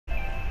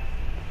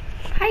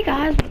Hi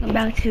guys, welcome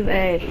back to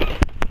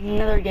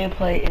another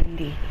gameplay in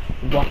the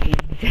Walking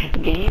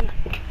Dead game.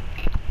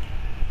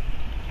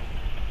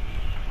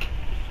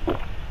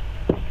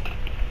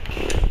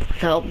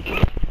 So,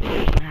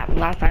 what happened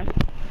last time?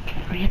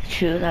 We had to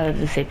choose either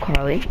to save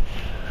Carly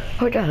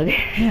or Doug.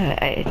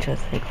 I chose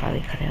to save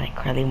Carly because I like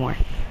Carly more.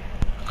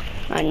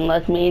 And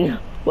let's mean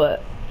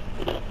what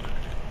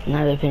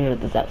neither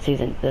finished with this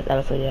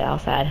episode yet. I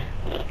was sad.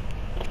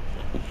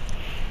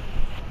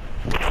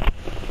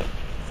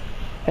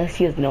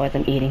 Excuse the noise,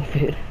 I'm eating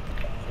food.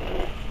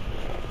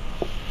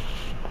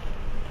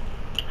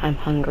 I'm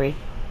hungry.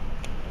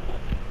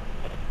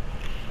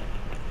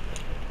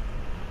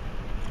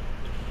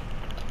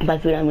 By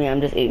food I mean I'm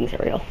just eating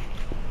cereal.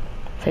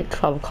 It's like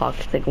 12 o'clock,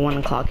 it's like 1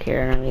 o'clock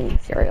here and I'm eating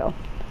cereal.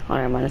 Oh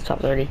never mind, it's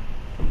 12:30.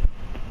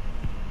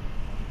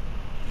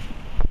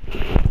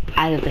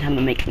 As of the time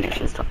I'm making this,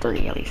 it's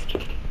 12:30 at least.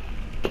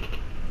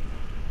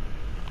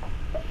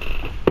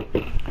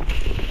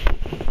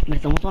 But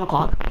it's almost 1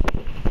 o'clock.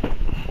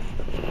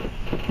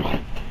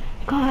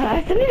 God,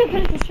 I still need to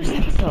finish this first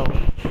episode.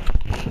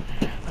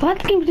 So I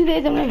came 2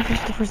 days, I'm not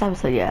finished the first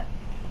episode yet.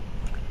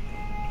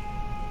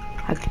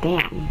 Like,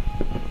 damn.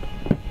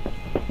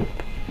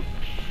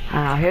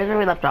 Here's where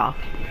we left off.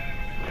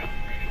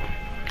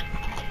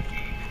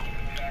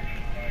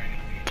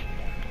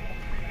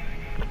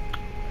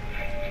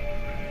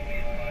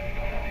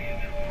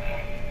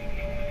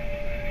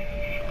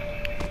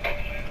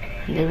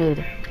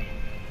 Dude.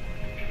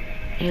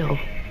 Ew.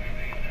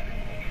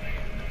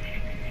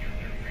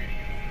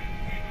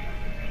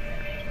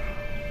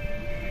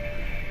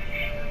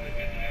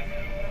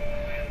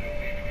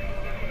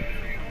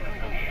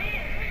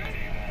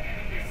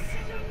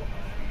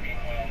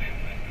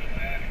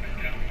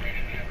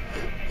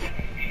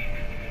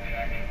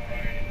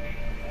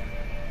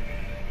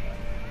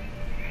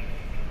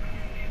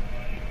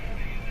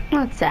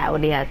 That's sad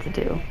what he had to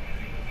do.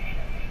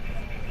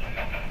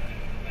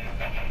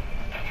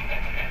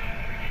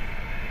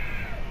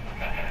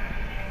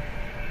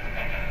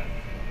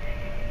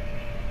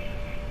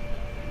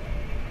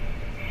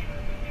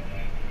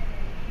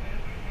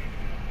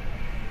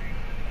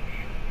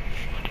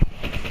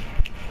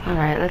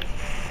 Alright, let's...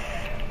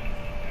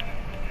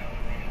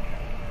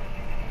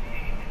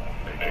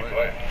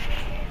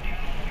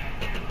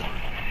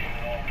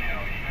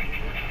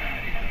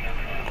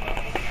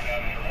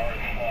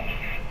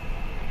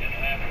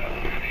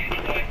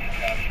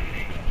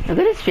 Look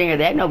at his finger,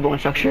 they have no bone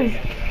structures.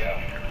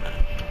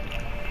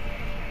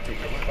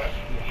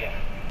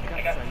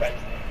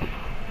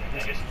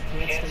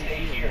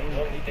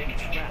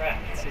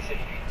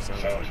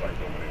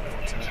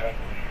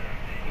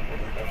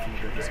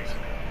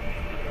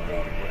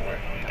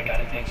 I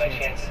gotta take my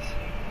chances.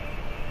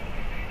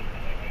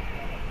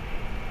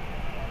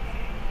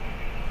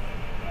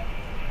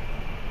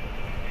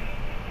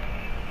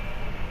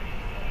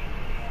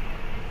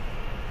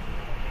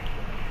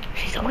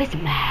 She's always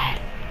mad.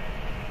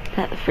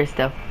 Not the first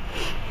though.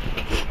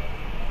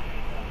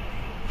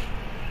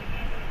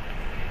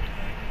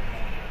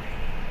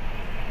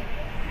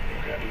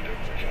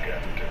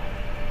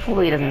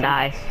 Hopefully he doesn't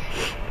die.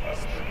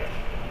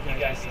 You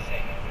guys say, I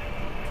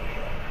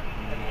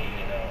mean,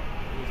 you know,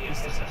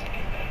 this doesn't get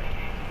better.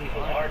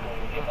 People hard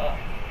won't give up.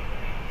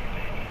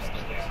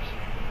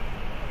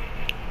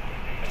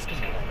 Just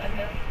gonna let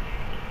them.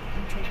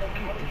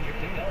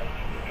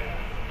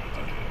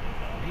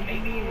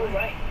 Maybe you were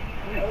right.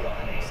 Hold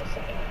on,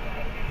 something like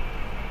that.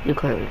 You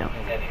clearly don't.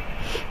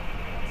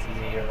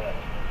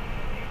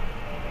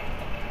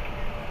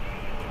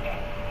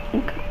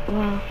 Okay,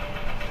 well,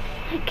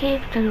 I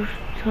gave to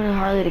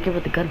Harley to give her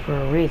the gun for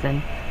a reason.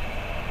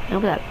 I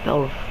hope that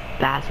Bill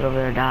bastard over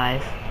there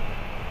dies.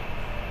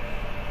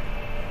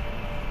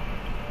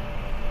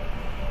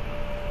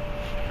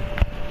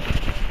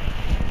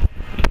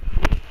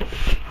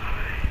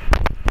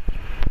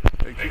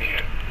 Thank you.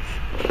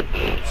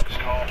 Just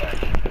call back.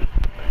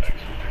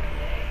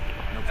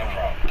 No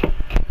problem.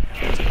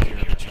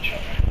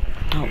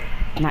 No,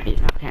 not you,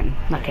 not him,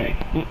 not kidding.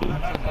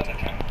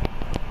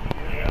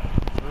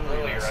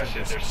 Earlier I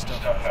said there's some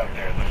stuff out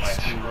there that might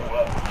screw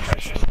up a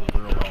precious little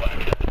girl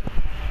like that.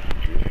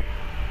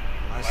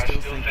 I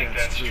still think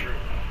that's true.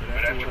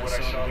 But after what I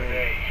saw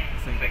today, I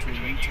think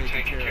between you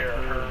taking care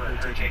of her and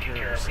her taking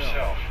care of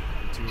herself,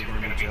 you two are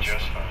going to be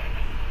just fine.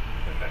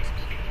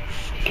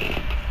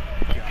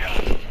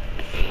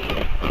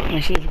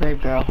 And she's a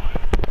brave girl.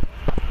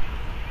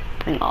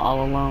 Being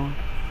all alone.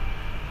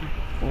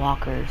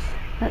 Walkers.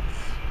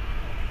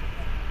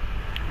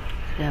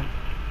 We have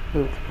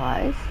food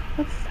supplies.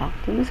 Let's talk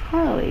to Miss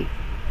Carly.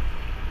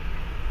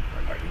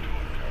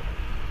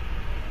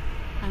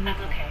 I'm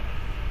okay.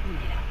 You know,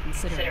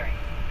 considering.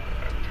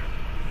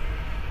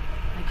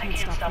 I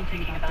can't stop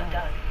thinking about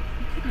Doug.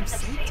 We couldn't have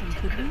saved him,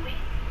 could we?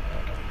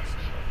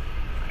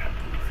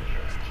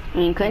 I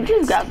mean, couldn't you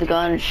just grab the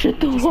gun and shoot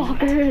the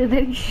walker and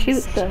then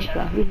shoot the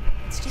zombie?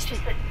 It's just that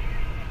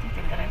I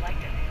think that I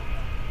liked it.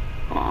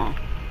 Aw.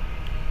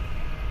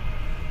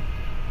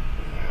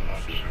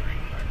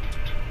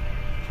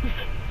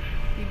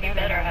 You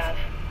better have.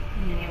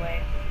 Anyway,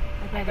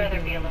 I'd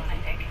rather be alone, I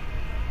think.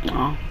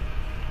 Oh.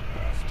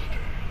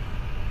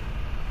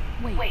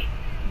 Wait.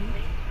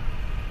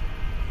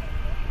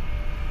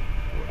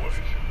 What is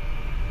it?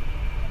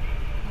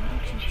 Why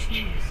did you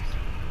choose?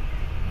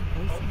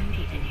 We both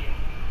needed you.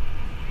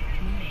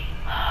 Me.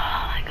 Oh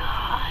my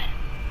god.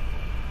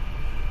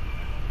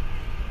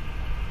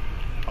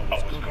 I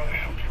was going to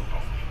help you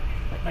both.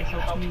 But you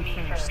helped me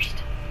first.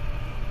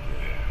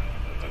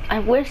 Yeah, I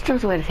wish there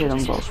was a way to save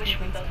them both. Wish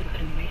we both could have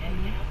been right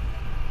now.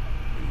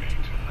 me too.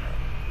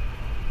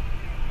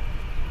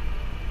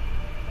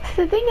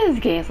 The thing is,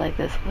 games like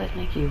this always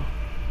make you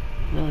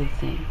really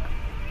think.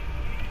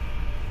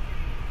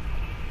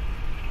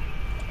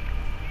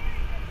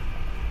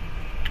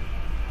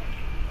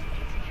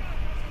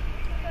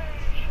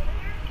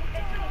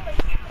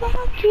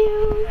 Fuck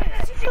you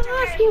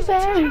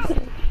very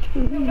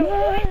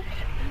much.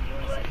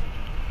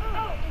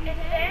 Oh, and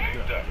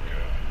then? Duck,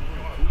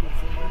 you want to cool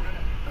for a moment?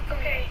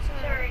 Okay,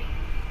 sorry.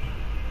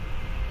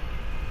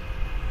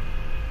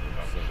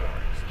 I'm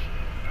sorry.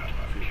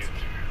 My kids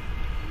here.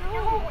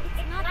 No,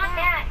 it's not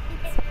that.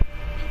 It's...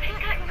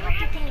 I got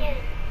cramped again.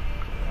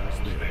 I was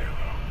there,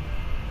 though.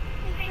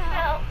 I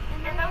fell,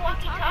 and my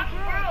walkie-talkie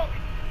broke.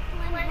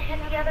 Glenn had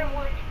the other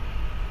one.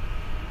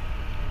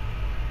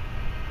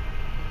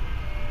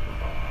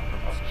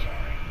 I'm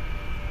sorry.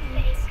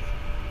 Thanks.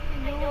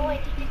 I know I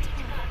didn't be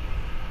tough.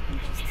 I'm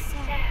just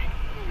sad.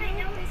 I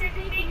know it doesn't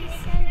make any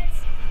sense,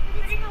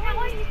 but it's how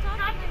I used to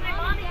talk to my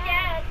mom and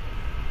dad.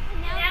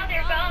 And now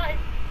they're gone.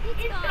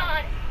 It's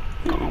gone.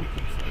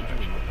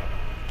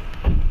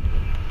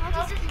 I'll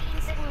just keep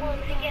this one,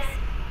 I guess.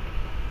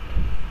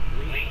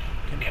 Lee,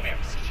 come here.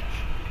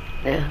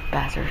 Ugh,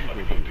 bastard. Let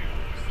me do this.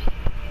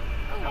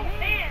 Oh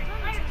man,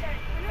 I'm sorry.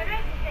 Another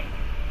thing.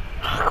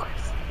 Of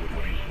course.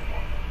 What do you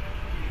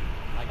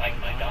want? Like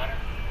my daughter?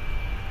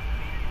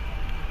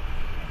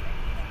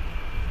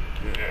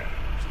 Yeah,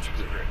 it's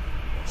great.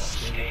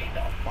 Stay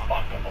the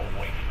fuck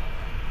away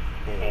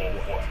from her. Or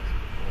what?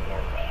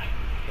 Or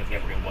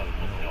everyone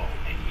will know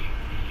that you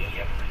really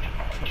ever took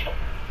our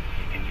children.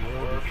 And you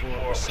were before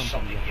it was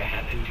something you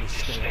had to do to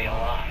stay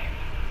alive.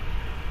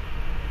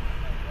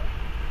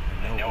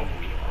 I know who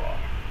you are.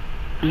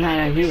 I'm not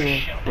a hero,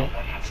 Shit but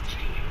what happens to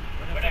you.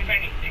 But if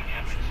anything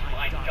happens to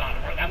my daughter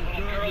or that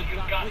little girl you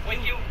got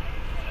with you,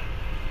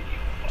 you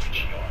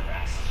watch your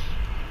ass.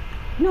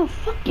 no,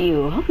 fuck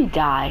you. Help me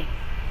die.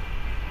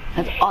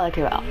 That's all I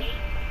care about. Do you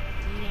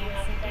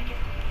have a second?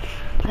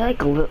 I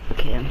like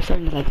okay, I'm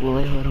starting to like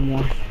Lily a little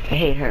more. I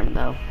hate her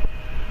though.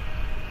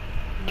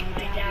 My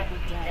dad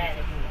would be dead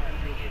if it weren't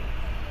for you.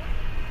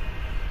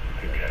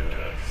 I got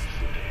Doug's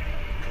today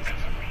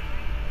because of me.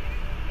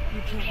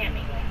 You You can't be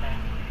like that.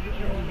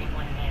 You're only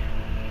one man.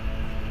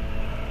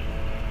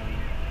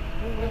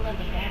 We're lucky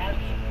to have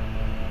you.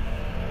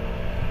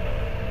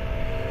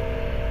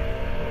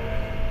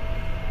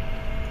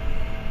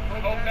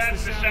 Hope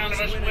that's the sound of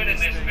us winning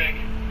this thing.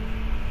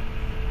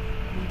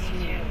 Me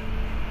too.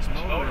 This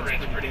motor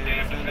is pretty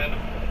damn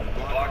dependable.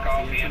 Block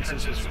off the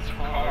entrances with some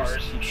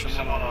cars, keep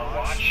someone on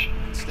watch,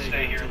 and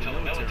stay here until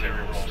the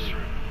military rolls through.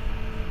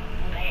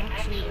 I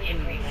actually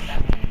agree with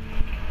that.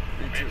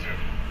 Me too.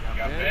 We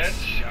got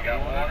beds, we got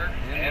water,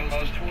 and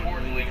most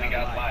importantly, we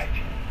got light.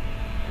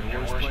 There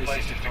are worse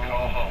places to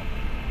call home.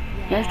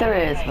 Yes, there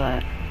is,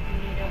 but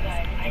You know,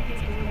 guys, I think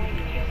it's going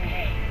to be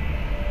okay.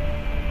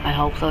 I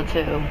hope so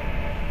too.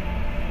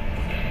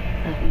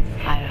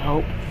 I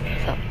hope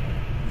so.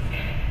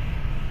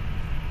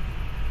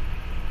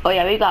 Oh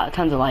yeah, we got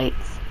tons of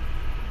lights.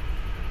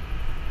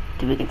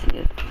 Did we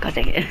continue? God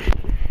dang it.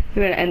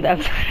 We're gonna end up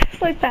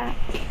just like that.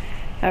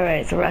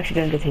 Alright, so we're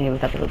actually gonna continue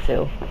with episode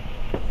 2.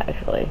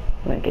 Actually,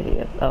 we're gonna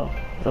continue. Oh,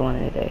 it's the one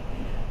in a day.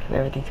 So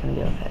everything's gonna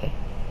be okay.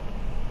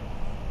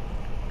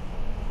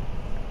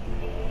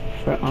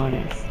 If we're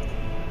honest.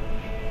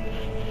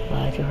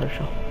 Lie to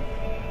Herschel.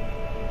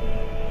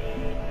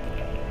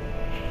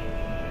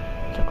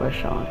 Took where's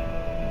Sean?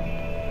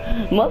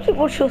 Most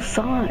people chose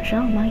Sean.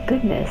 Oh my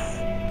goodness.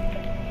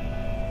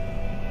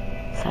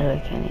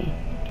 Saturday Kenny.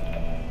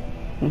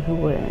 And who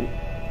wouldn't?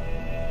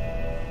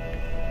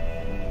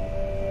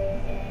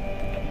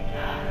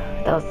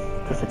 That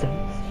was such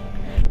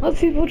a... Most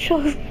people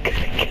chose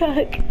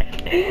Cook.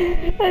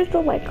 I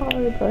still like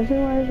college, but I just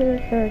want to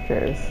share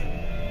characters.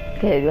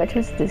 Okay, do I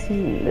trust this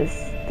season? This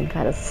thing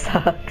kind of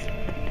sucks.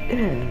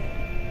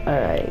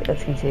 Alright,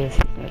 let's continue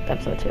with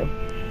episode 2.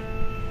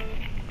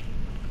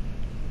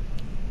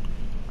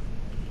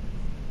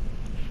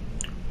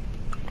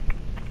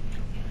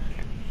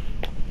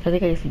 I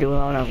think I used to do it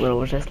when I was little,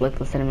 was just lick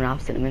the cinnamon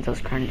off Cinnamon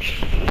Toast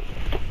Crunch.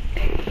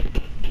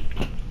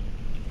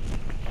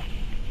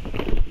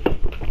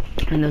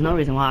 And there's no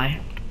reason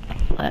why,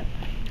 but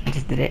I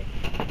just did it.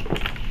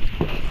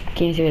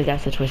 Can you see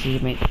that's the choices you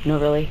make? No,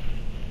 really?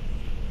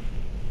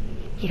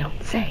 You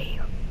don't say.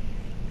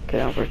 Okay,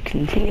 now we're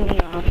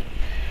continuing on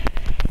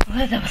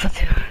with episode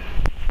 2.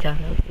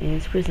 Telltale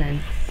is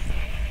presents.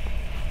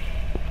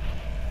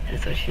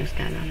 That's what she was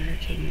got on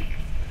entertainment.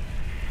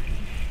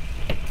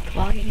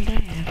 Walking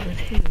Dead episode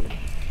 2.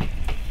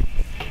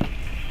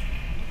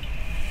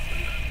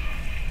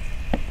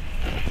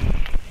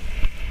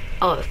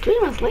 Oh, it's 3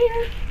 months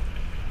later?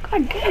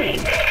 God dang.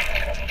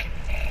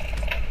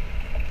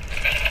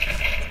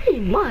 3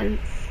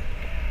 months?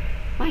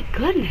 My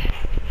goodness.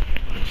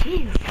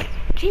 Jeez.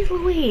 Jeez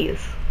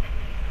Louise.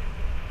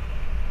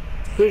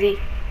 Who's he?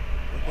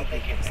 What they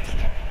give us to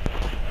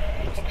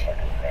Looks like a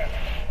rat.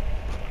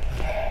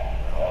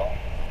 Well,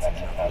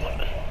 that's another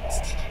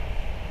list.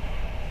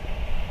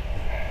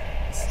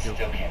 Still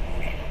Still can't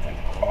believe it went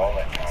all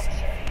that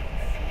commissary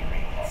in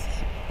 3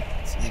 months.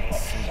 Seemed like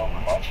so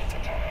much at the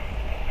time.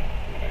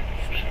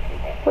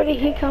 Where did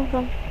he come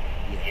from?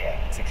 Yeah,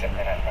 except then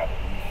I probably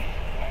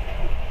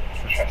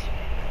trust me,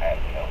 I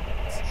have no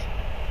business.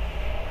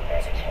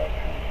 Rabbits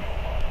hardly who you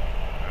are.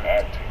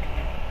 I've taken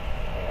you.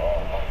 We're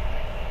all alone.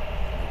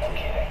 No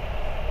kidding.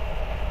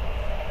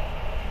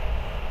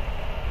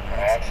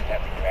 I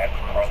accidentally grabbed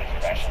Carly's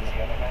rations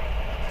the other night.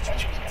 I thought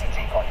she was going to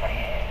take off my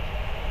hand.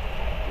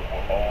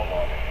 We're all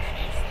on it.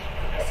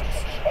 Because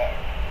it's expired.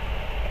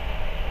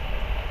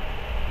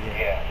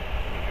 Yeah,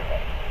 you're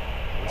right.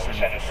 I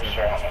wish I knew for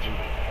sure how much we would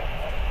have.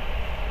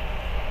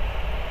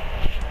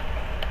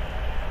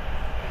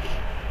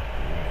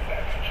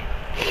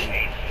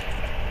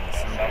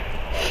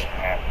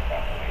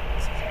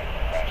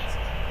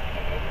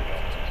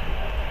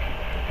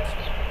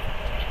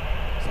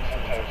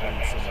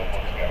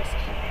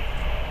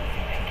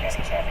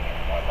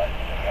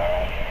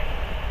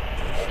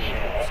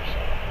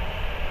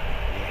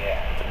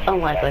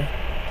 Unlikely.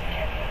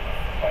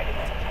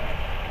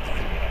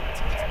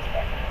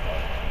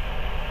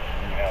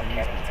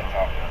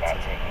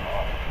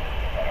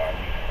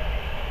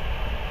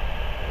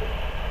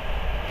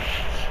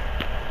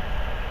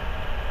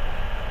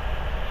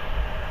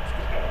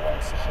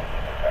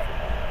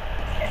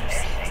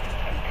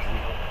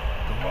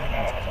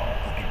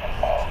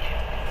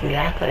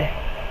 Exactly.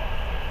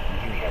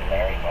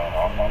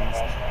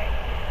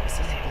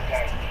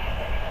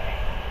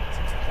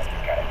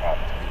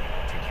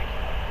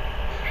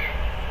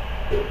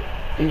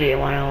 Do you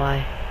want to know why?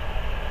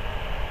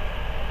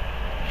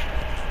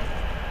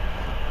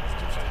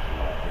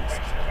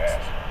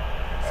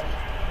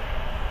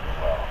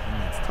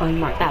 Oh,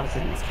 Mark, that was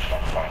his name.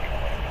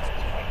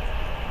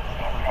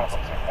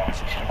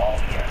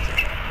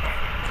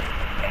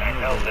 And I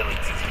know Lily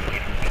thinks he's getting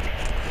me.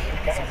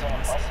 The guy's on a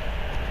bus.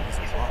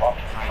 He's a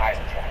walking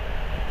pilot track.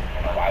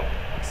 And why would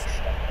he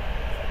stop?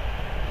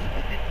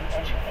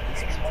 Don't you think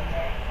he's one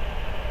guy?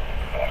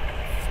 Fuck,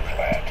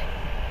 flat.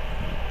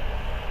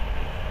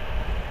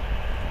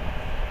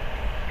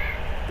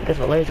 Because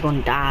Larry's going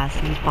to die as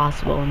soon as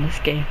possible in this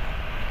game.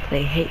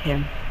 They hate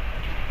him.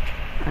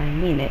 I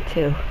mean it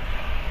too.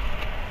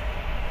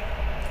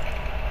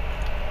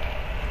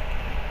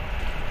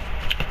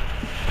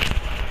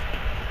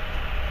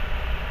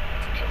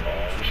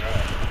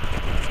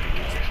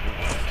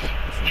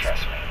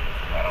 Trust me,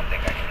 I don't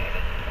think I can hit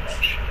it. I'm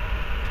sure.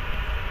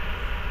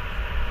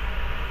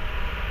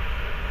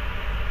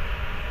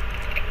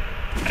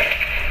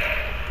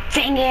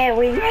 Dang it,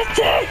 we missed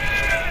it!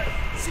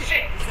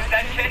 Shit, is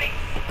that Kenny?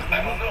 I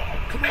don't know.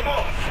 Come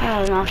on.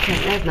 Oh, not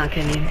Kenny. That's not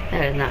Kenny.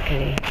 That is not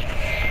Kenny.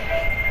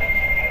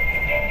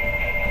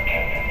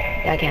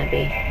 That can't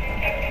be.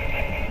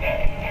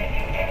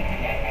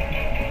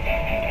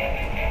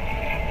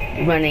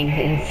 Running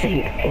in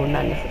sync. Oh,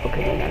 not necessarily.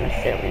 Okay, not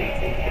necessarily in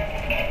sync.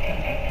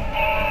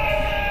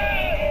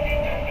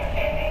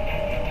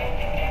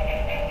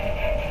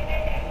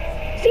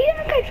 See,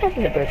 that guy trapped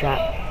in the bird trap.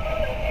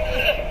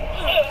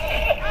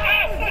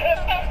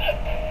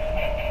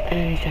 And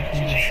he's trapped in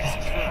the bird trap.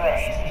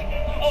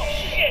 Oh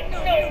shit! No!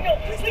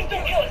 Please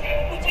don't kill us!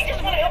 We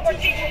just want to help our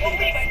teacher. We'll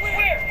leave, I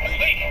swear!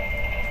 Wait!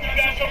 You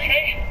guys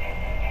okay?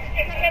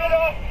 Get it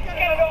off!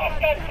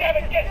 God damn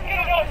it! Get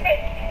it off me!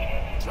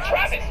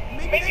 Travis!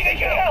 Maybe they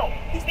can help!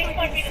 These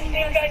might be the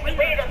same guys that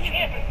raided our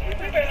campus!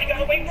 We barely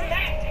got away from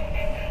that!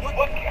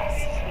 What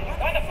guys?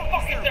 Why the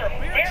fuck is there a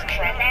bear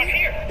trap out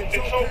here? It's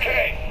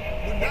okay.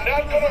 We're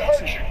not gonna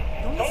hurt you.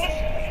 Don't listen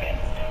to them.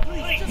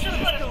 Please, just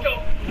let us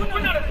go.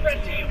 We're not a threat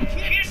to you.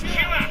 Kids,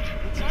 chill out.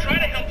 Try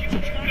to help you. You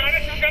gotta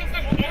shut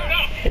them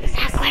up.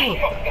 Exactly.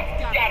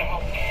 Gotta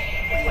help.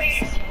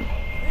 Please.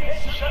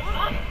 Shut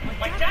up.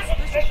 My dad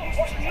was special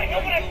forces. I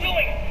know what I'm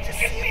doing. Just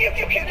see if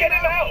you can get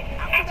him out.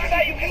 After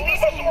that, you can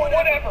leave us or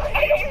whatever.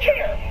 I don't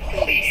care.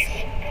 Please.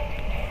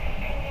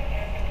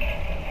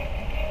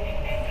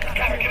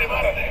 Gotta get him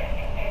out of there.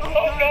 Oh,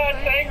 God,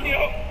 thank you.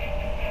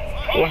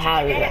 Well,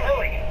 how is that?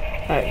 Hurry.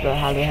 Alright, so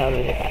how the hell do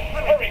we get that?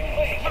 Hurry,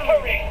 please,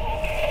 hurry.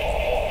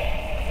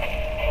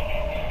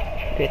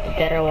 Get the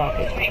dead or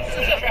walking. The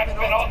trap's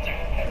been altered.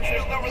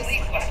 There's no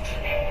release left.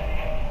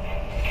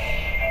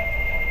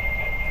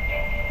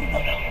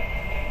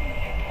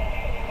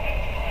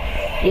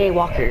 Yay,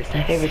 walkers,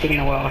 my favorite thing in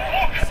the world.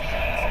 Now,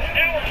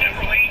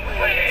 Kimberly,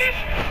 please.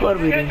 What are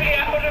we Get doing? me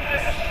out of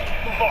this.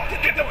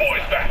 Look, get the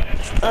boys back.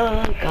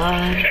 Oh,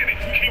 God. Kenny,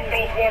 keep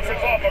those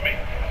walkers off of me.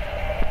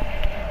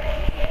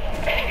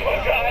 Oh,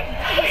 God,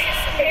 please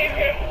save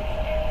him.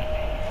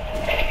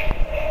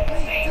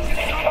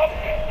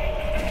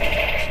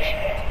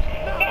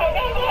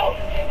 No.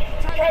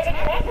 Try to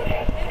trap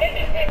him.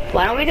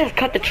 Why don't we just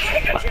cut the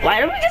trap? Why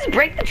don't we just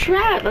break the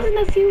trap? Doesn't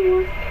that seem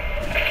more?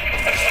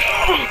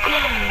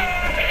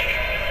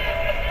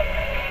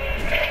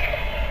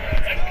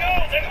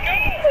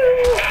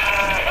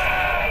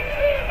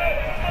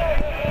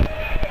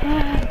 Oh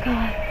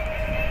god.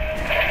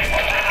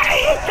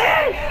 Oh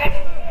god.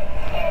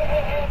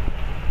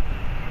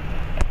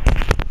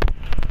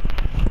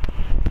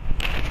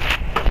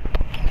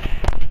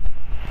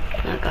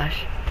 Oh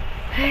gosh.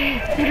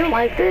 You don't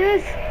like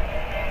this?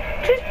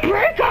 Just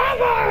break off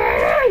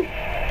already!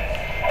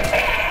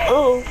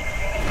 Oh.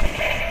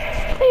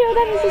 Ew,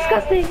 that is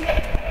disgusting.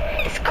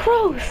 It's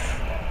gross.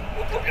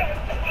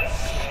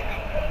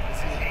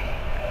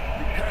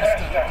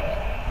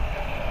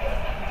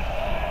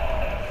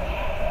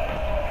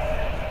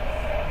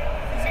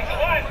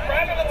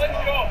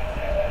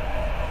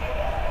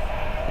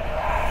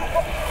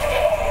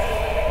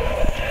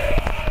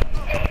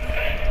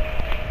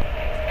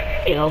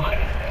 Ew.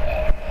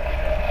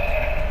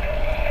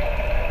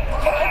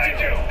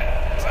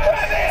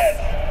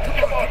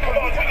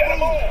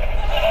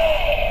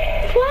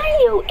 Why,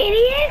 you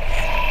idiots?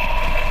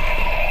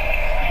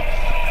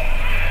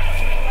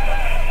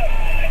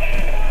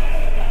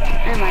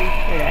 Never mind.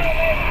 You're right.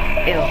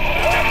 Ew.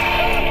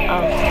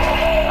 Oh.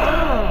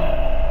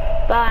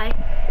 Bye.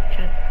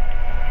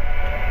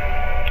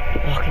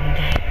 Walking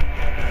Dead.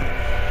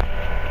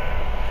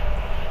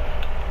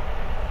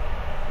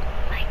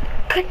 My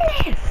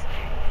goodness.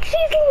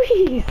 Jeez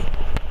Louise.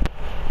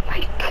 My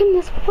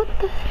goodness, what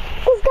the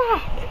was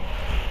that?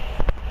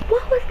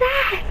 What was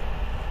that?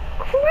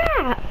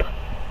 Crap!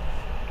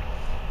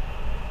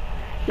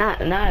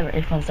 Not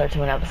every fun start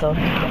to an episode.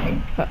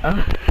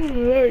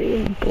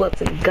 Very blood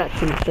and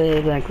guts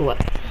and like what?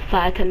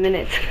 5-10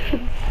 minutes.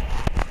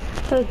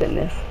 Oh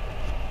goodness.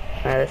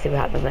 Alright, let's see what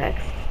happens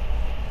next.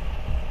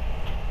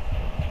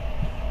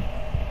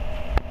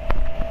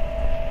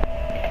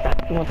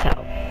 That won't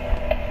tell.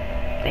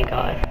 Thank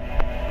God.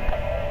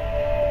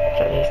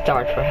 So they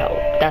starved for help.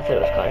 That's what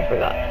it was called, I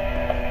forgot.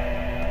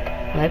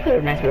 Well, they put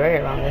a nice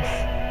barrier around this.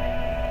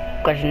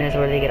 Question is,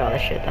 where do they get all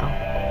this shit though?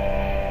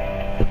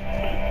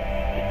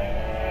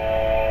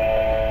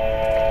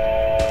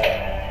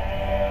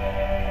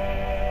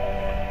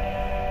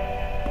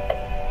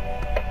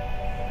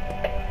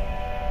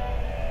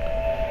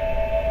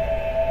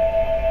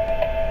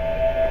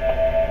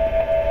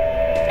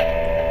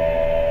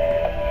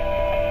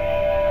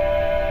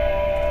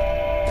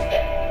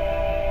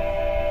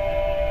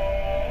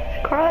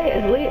 Carly,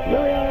 is Lily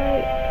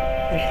alright?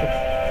 Where's this?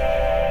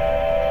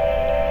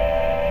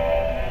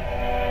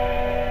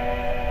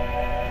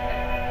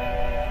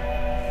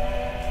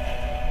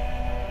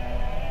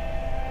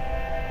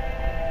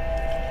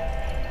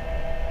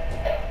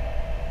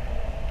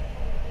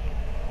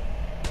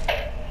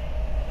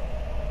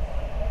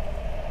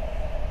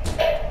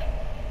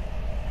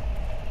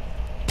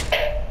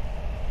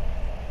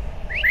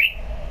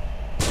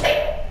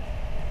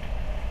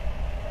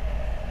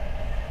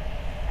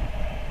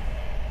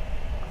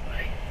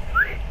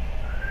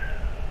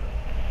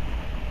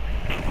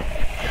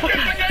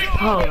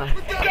 Oh my.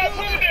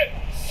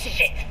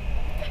 Shit!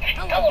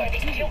 What the hell are they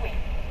doing?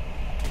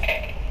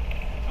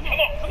 Come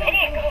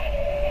on, go!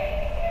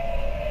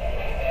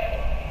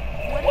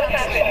 What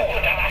happened?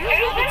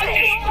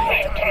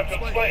 Time to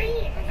play.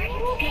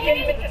 Get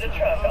him into the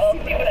truck. I'll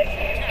see what I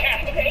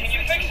can do. Can you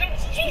fix him?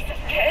 Jesus,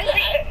 Ken!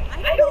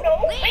 I don't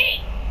know.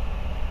 Wait!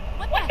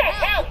 What the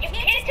hell? You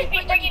can't just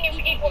be bringing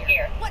new people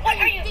here. What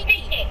are you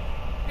thinking?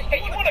 Hey,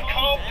 you want to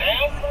calm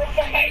down for a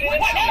second?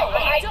 No,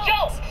 I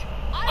don't.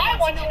 I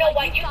want to know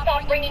why you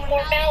thought bringing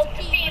more mouths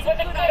to feed was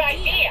a good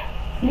idea.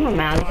 More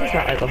mouths, that's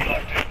right.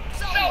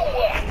 So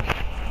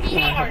we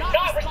are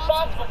not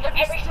responsible for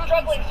every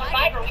struggling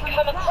survivor we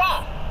come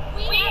across.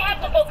 We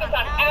have to focus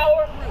on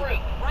our group,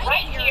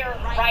 right here,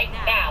 right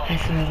now.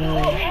 That's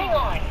really. Oh, hang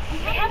on.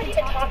 We haven't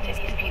even talked to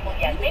these people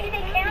yet. Maybe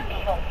they can be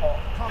helpful.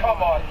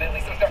 Come on,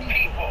 Lily. These are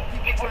people.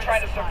 People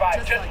trying to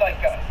survive just like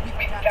us.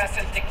 We've got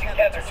to stick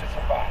together to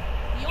survive.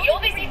 The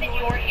only reason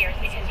you're here is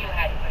because you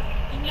had food.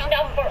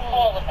 Enough for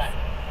all of us.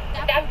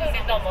 That food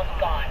is almost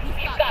gone.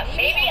 We've got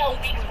maybe a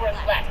week's worth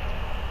left.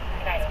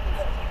 And I don't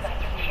suppose you guys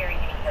are carrying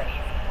any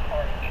groceries,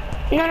 are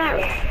you? No, not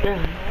really. No.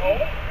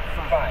 No?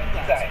 Fine,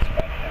 you guys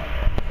right now.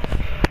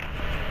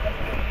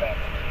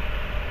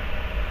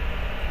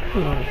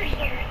 Over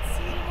here,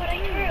 see what I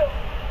drew.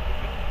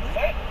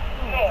 What?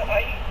 No,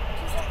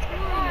 Just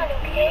come on,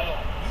 okay?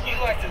 You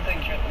like to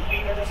think you're the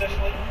leader of this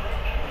league?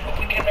 But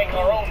we can make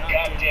our own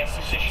goddamn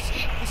decisions.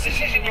 This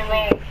isn't your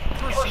own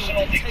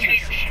personal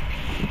dictatorship.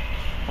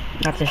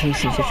 Not the she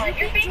Come on,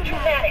 you're being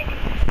dramatic.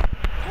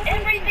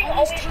 Everything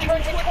always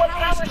turns into a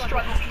power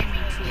struggle between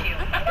you two.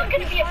 I'm not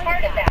going to be a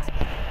part of that.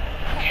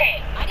 Hey,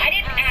 I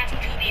didn't ask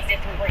to leave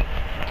this group.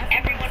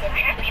 Everyone was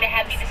happy to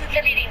have me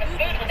distributing the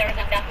food when there was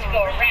enough to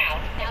go around.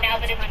 And now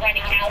that it's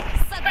running out,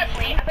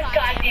 suddenly I'm a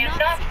goddamn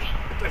Nazi.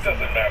 It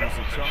doesn't matter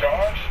who's in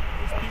charge.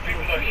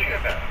 People are here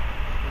now.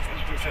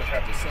 We just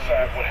have to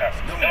decide what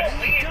happens. No,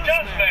 Lee, it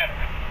does matter.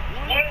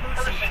 One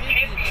person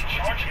can't be in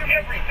charge of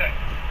everything.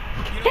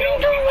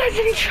 Then no one's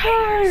in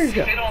charge!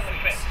 Sit on the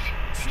fence.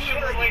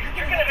 Sooner or later,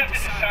 you're gonna have to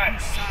decide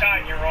whose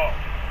side you're on.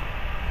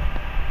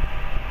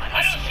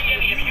 I don't see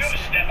any of you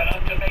stepping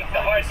up to make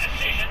the hard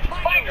decisions.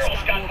 My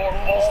girl's got more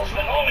balls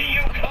than all of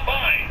you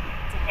combined.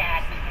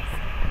 Dad,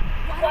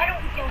 why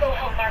don't you go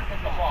help Mark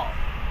with the wall?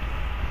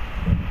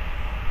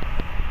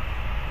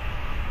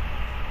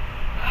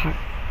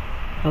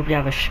 Hope you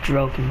have a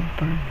stroke and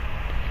burn.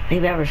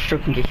 Maybe I have a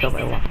stroke and get killed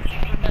by one.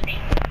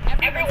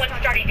 Everyone's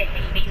starting to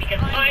hate me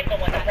because I'm the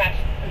one that wraps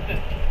the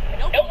food.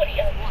 Nobody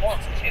else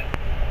wants to.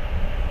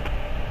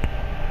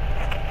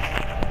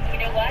 You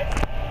know what?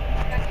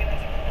 I'm not doing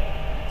it.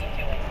 You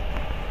do it.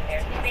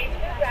 There's today's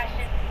food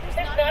ration.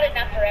 There's not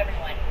enough for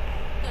everyone.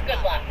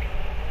 Good luck.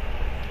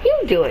 You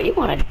do it. You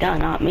want it done,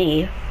 not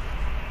me.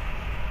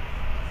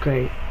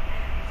 Great.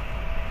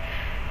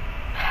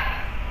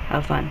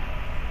 Have fun.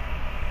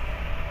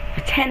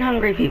 For 10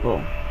 hungry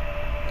people.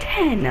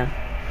 10. 4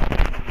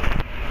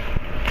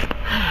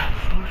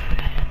 food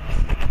items.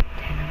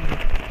 10 hungry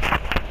people.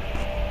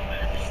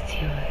 Let's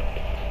do it.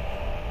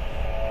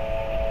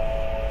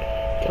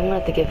 Don't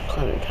have to give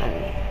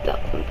Clementine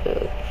some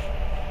food.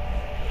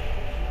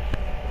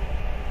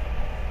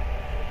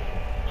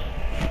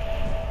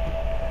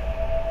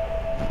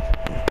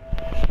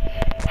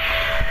 I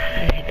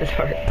hate this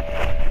part.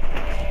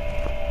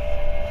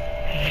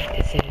 I hate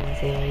decisions,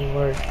 they only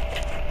work.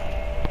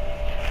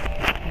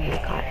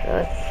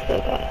 Let's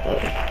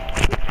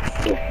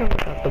hear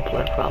about the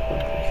blood problem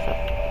and stuff.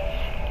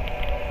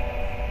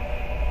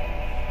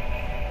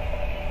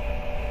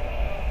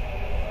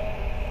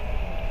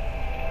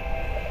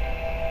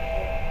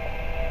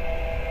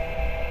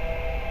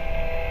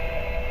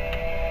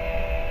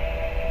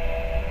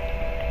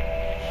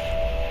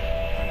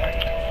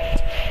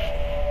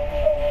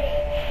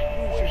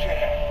 Where's your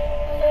hat?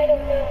 I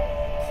don't know.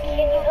 Can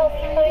you help me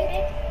find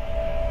it?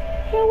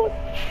 Yeah, what?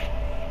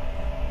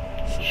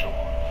 Sure.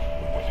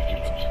 When did you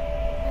lose it?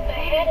 I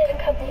had it a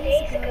couple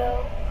days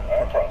ago. I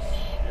promise.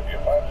 If you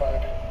find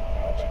it,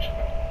 I'll let you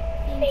know.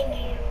 Thank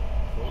you.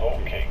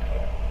 Okay,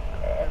 Clint.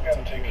 I've got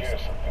to take care of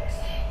some things.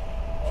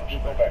 Why don't you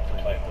go back to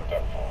playing with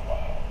Duck for a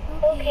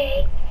while? Okay.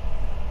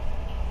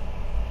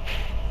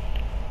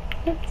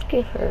 Let's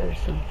give her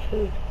some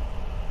food.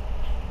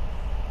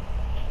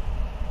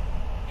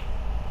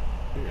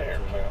 Here,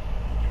 Clint.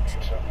 You need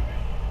something to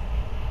eat.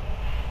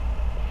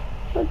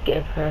 We'll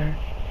give her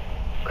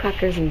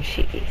crackers and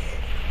cheese.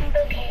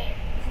 Okay.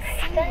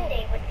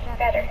 Sunday would be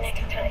better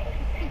next time.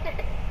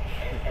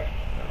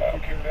 I'll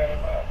keep that in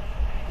mind.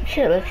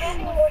 Sure, let's.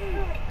 Having more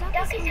food.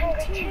 Duck is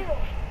hungry too.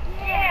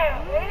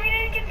 Yeah, we're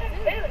gonna get some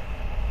food.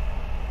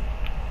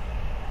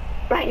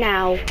 Right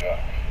now, Hey, Doc.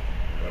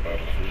 What about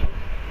the food?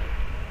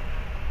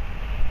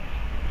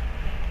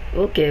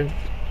 we'll give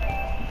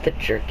the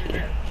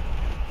jerky.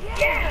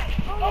 Yeah.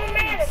 Oh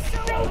man, I'm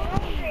so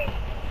hungry.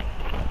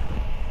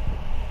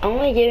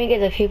 Only giving it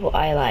to people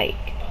I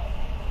like.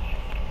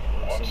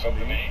 Want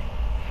something to eat?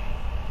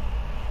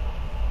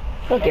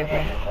 We'll give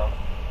her.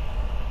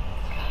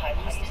 I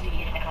used to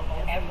eat an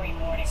apple every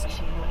morning with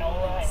some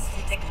granola and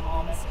 6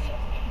 almonds.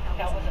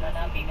 That wasn't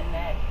enough even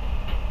then.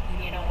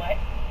 You know what?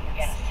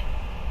 Yes.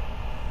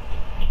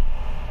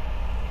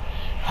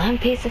 One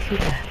piece of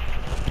food.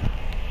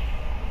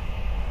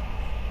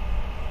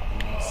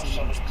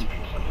 Some of these people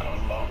are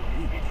coming along with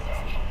you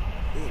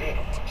because they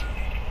don't want you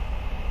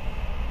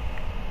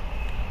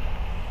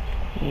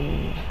to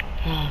eat.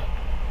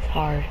 It's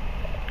hard.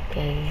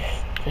 Because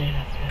they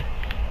have to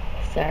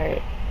start.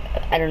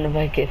 I don't know if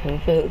I give him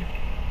food.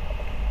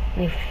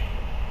 If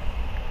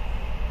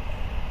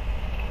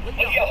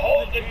Will you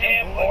hold the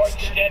damn board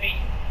steady?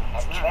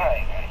 I'm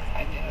trying.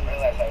 I didn't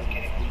realize I was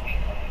getting weak.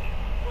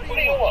 What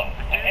do you want?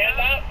 A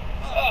handout?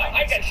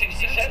 I got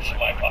 60 cents in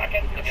my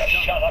pocket. Just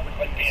shut up and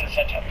quit being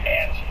such a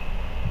pansy.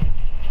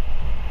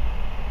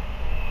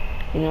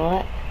 you know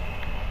what?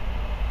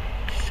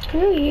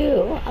 Screw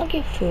you. I'll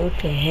give food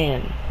to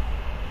him.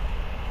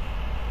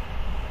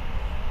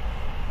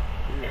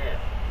 Here,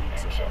 eat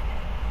something.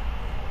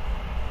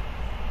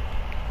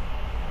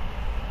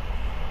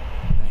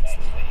 Thanks,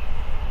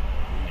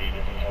 Lee. Need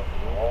any help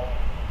with the wall?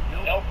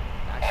 Nope.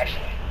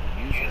 Actually,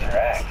 use your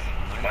axe.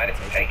 You mind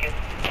if we take it?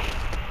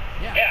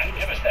 Yeah,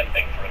 give us that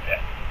thing for a bit.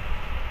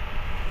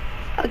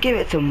 I'll give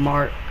it to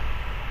Mark.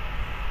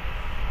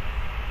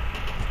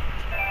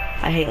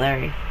 I hate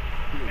Larry.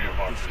 Here,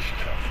 Mark, this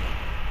stuff.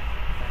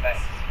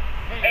 Thanks.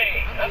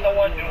 Hey, I'm the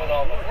one doing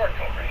all the work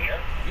over here.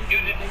 You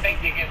didn't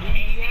think to give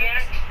me the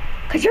axe?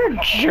 Cause you're a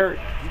jerk.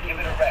 Give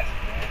it a rest,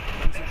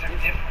 man. Things are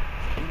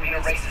different. Being a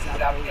racist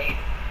is outdated.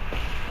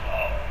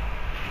 Oh,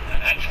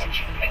 that's what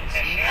you think this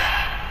is?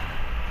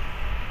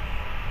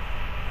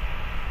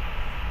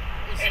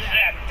 Is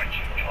that what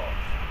you told me?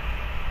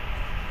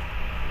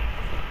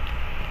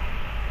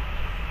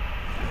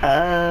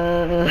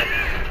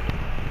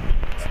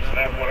 Is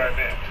that what I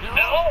meant?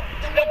 No?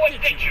 Then what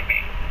did you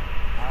mean?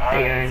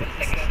 Aaron. Alright,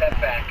 take a step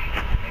back.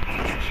 Maybe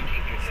you should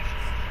keep your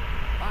distance.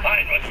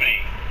 Fine with me.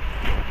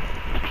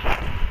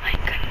 My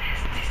goodness,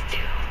 these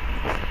two.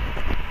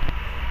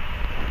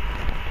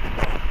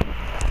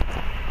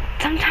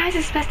 Sometimes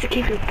it's best to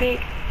keep your big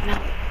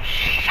mouth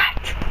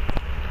shut.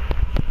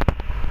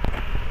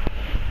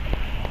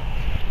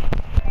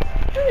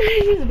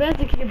 It's best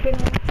to keep your big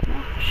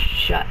mouth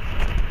shut.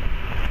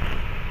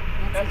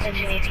 Not such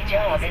an easy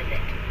job, is it?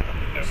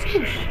 Never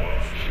said it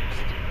was.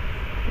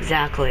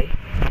 Exactly.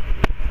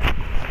 I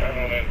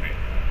don't envy.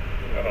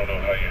 I don't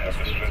know how you have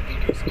to spend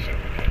this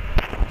every day.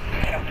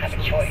 I don't have a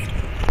choice.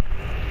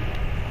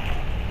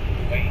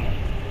 Lee,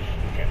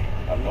 okay,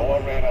 I know I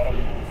ran out of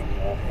food.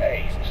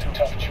 Hey, it was a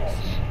tough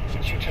choice.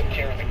 But you took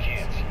care of the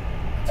kids.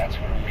 That's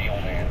what a real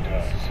man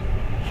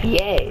does.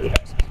 Yay.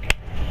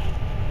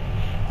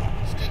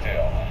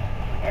 Still,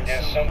 I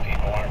guess some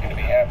people aren't going to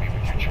be happy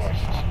with your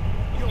choices.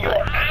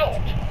 You're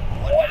out!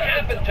 What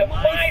happened to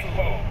my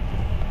food?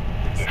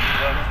 There's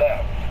none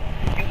left.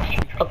 You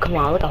keep Oh, come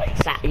on, look how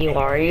fat you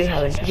are. You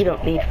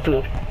don't need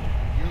food.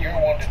 You're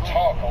one to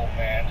talk, old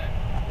man.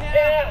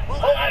 Yeah,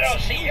 well, I don't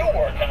see you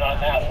working on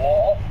that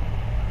wall.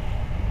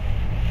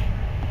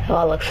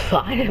 Well, it looks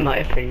fine in my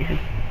opinion.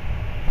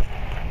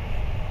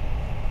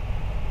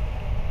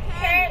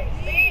 Ken,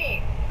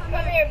 Lee,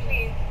 come here,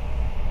 please.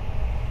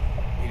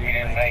 He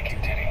didn't make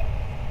it, did he?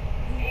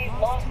 He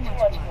lost too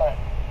much blood.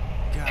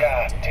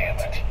 God damn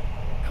it.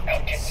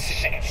 I'm getting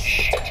sick of this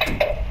shit.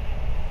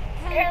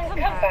 Ken, come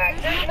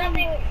back. There's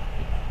nothing.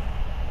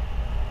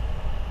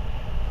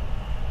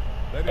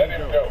 Let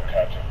him go,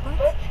 Captain.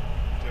 What?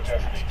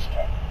 Just needs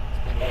time.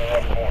 It's been a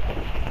rough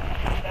morning.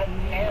 That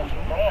man's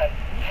blood.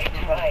 I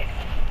tried,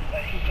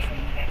 but he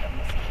never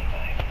must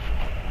survive.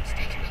 Is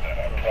that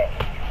our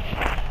problem?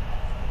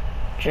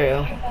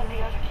 True. What about the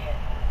other kid?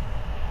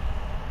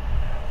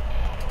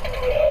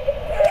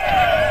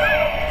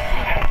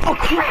 Oh,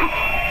 crap!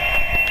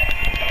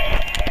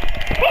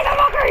 He's a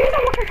walker! He's a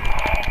walker!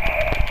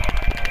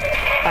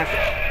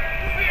 Okay.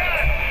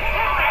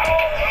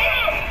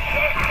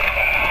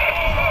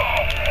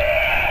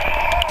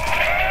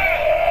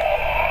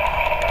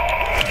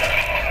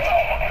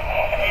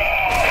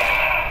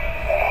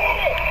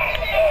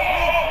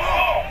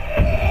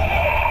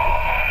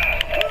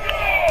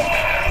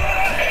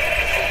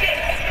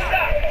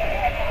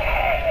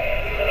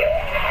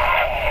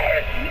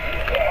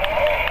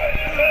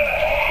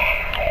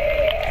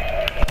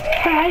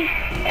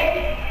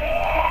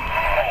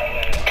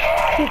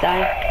 He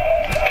died.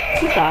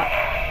 Who's that?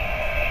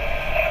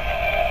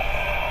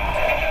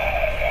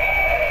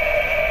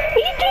 What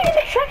are you doing in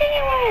the truck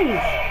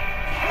anyways?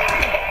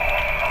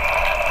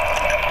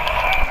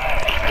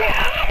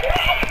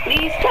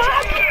 Please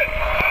stop!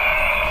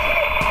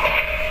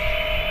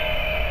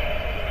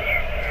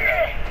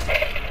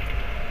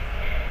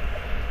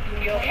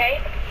 You okay?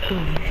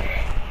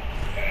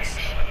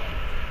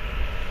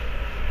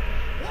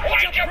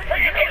 Why'd you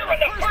bring him here in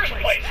the first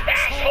place,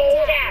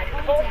 asshole? Dad,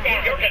 calm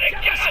down. You're gonna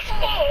get us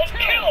all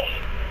killed!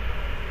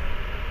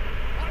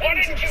 Why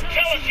didn't you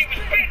tell us he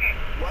was bitten?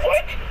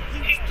 What?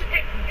 He's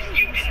bitten.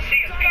 You didn't see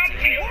his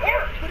goddamn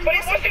word, but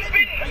he wasn't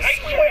bitten, I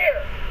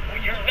swear!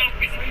 Well, your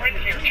not-bitten friend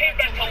here came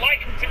back to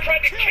life and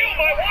tried to kill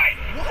my wife!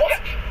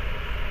 What?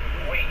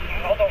 Wait,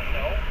 y'all don't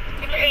know?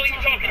 What the hell are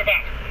you talking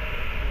about?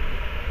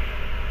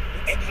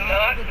 It's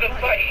not the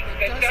bite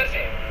that does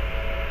it.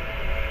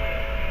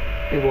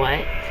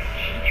 What?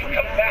 You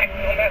come back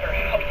no matter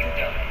how you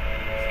die.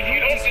 If you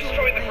don't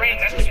destroy the brain,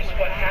 that's just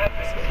what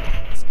happens.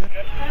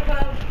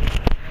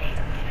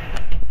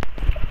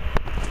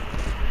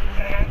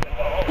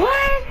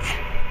 What?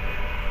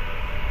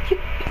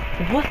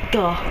 What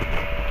the?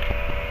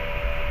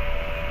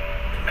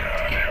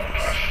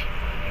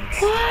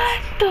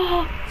 What the?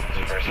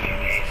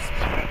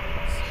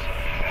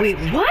 Wait,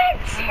 what?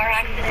 Car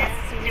accident,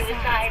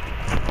 suicide.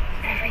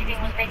 Everything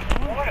was making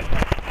horrible.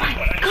 My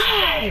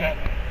God! We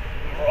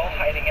were all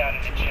hiding out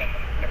in the gym.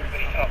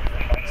 Everybody thought we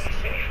were finally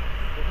safe.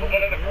 But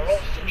one of the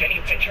girls, Jenny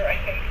Pitcher, I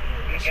think,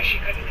 I guess she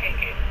couldn't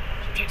take it.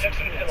 She took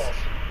some pills.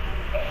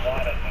 A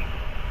lot of them.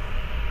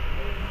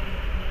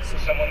 So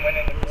someone went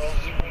in the girls'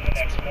 room the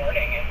next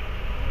morning and...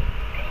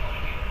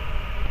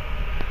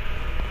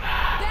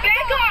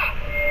 Back off!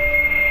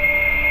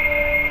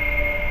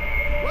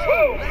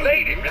 Whoa,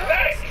 lady,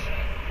 relax.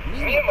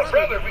 Me and my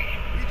brother, we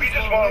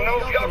just want to know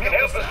if y'all can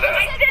help us out. I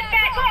said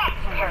back off,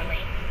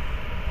 Harley.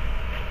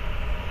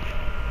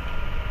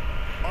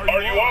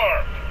 Are you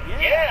armed?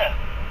 Yeah.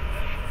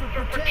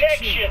 For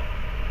protection.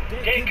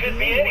 They could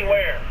be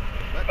anywhere.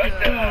 But,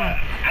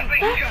 I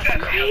think you got the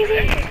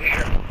protection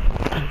here.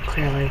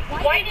 Clearly.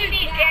 Why do you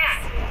need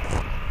gas?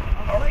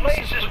 Our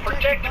place is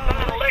protected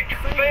by an electric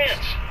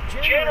fence.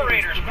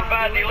 Generators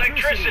provide the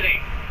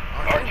electricity.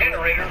 Our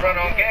generators run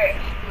on gas.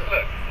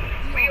 Look,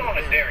 we own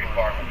a dairy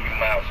farm a few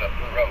miles up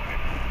the road.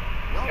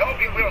 Y'all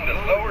be willing to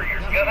lower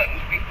your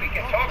guns. We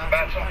can talk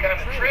about some kind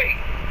of trade.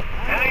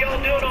 How y'all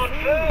doing on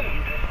food?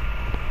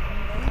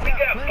 We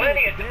got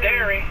plenty at the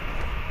dairy.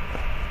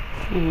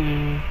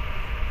 Lee,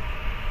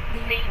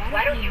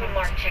 why don't you and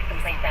Mark check the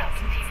place out,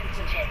 see if it's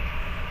legit.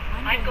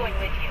 I'm going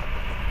with you.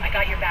 I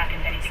got your back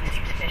if anything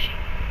seems fishy.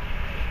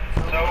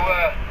 So,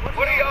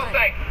 what do y'all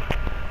think?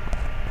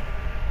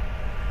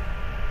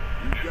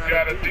 You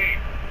got it deep.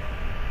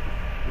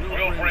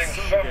 We'll bring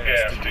some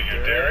gas to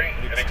you, Derry.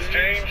 In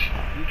exchange,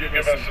 you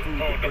give us some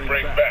food to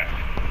bring back.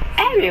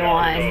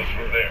 Everyone. Goes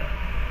from there.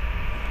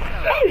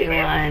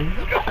 Everyone.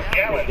 A couple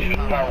gallons should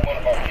power one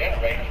of our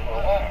generators for a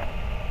while.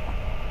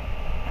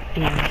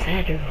 And I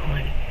said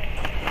everyone.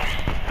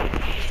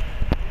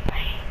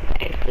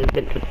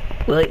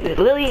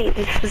 Lily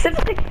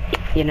specifically?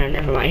 You know,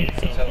 never mind.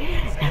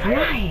 Never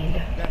mind.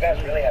 You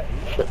guys really have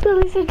But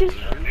Lily said just,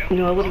 you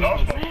know, I wouldn't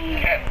also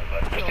say. cattle,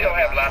 but we still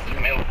have lots of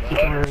milk, Don't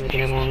butter, worry, and we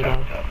cheese won't go.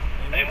 stocked up.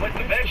 And with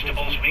the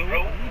vegetables we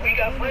grow, we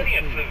got plenty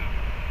of food.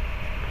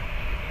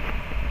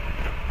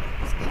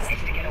 It's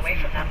nice to get away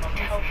from that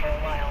motel for a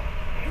while.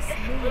 This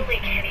Lily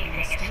Kenny thing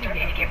is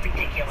starting to get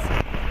ridiculous.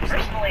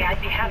 Personally, I'd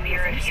be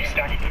happier if you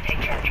started to take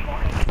charge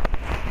more.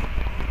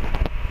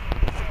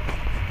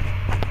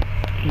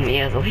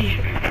 Yeah, the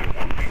leader.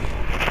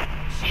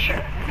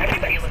 Sure,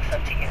 everybody looks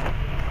up to you. Not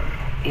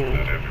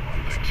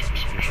everyone thinks I'm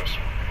so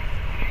trustworthy.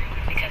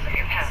 Because of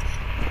your past.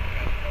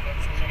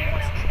 Does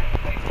anyone else know?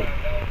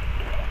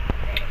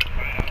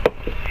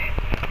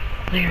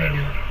 Larry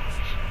knows.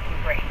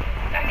 Great.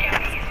 That can't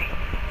be easy.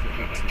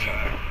 Given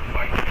time,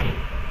 Mike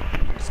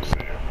is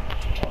there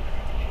to talk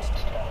about the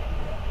stuff.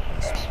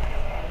 Ask me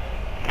about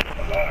it. I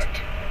lied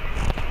to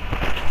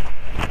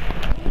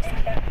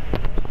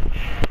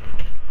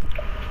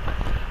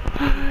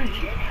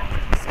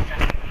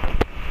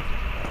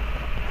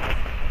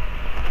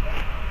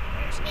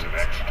This is an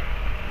accident.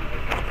 We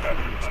did not have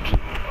much to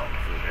know about the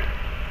affair.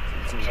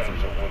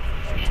 Sometimes I wonder if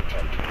I should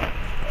talk to you.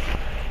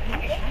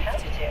 You don't have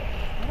to.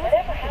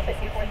 Whatever happened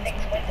before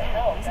things went to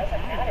hell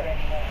doesn't matter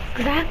anymore.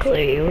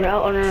 Exactly, we're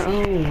out on our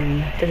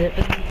own. Does it?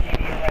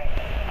 Maybe you're right.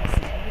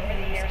 Over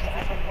the years,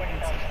 I've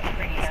reported on some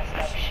pretty messed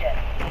up shit.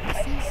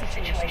 I've seen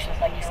situations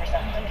like yours 100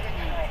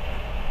 times.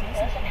 It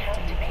doesn't have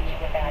to make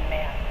you a bad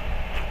man.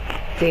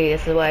 See,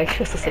 this is why I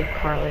chose to save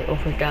Carly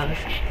over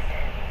Josh.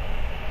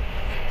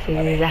 See,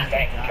 exactly.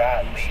 Thank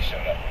God Lee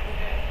showed up.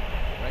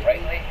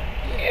 Right, Lee?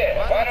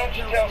 Yeah, why don't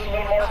you tell us a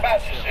little more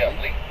about yourself,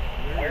 Lee?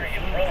 Where are you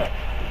from?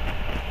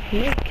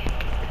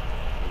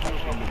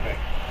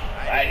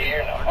 Right here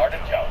in the heart of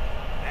Georgia.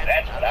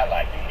 That's what I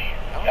like to hear.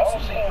 Y'all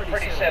seem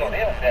pretty settled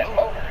in with that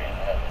motor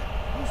in.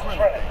 Who's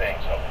running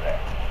things over there?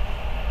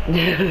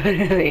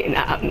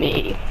 Not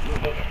me.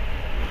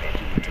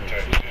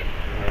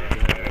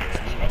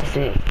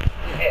 See,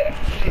 Yeah,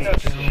 she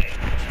knows shit.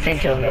 St.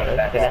 Joe knows,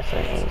 but that's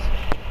what it means.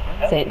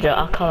 St. Joe,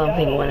 I'll call him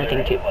Penguin, I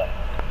think too.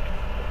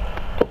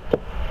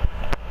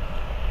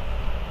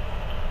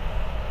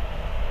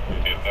 We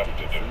did enough to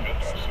defend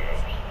ourselves.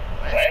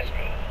 That's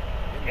good.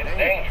 It's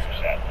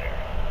dangerous out there.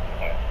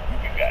 Well,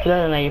 you guys. You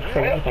gotta know you're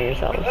afraid for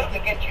yourselves. We'd love to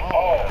get you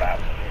all out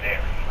of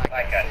there.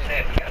 Like I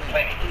said, we got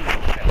plenty. And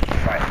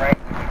quite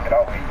frankly, we could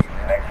always use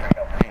an extra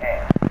helping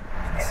hand. In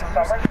the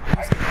summers, I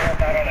can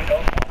help out on a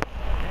golf course.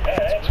 Yeah,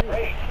 that's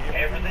great.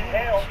 Everything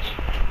helps.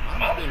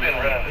 Mom's been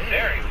running the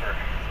dairy for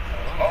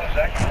as long as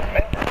I can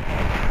remember.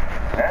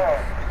 Now,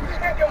 you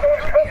think you're going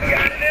to cut me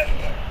out of this?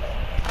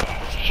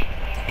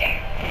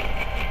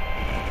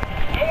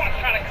 No one's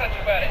trying to cut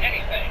you out of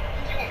anything.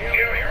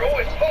 You're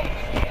always pumping.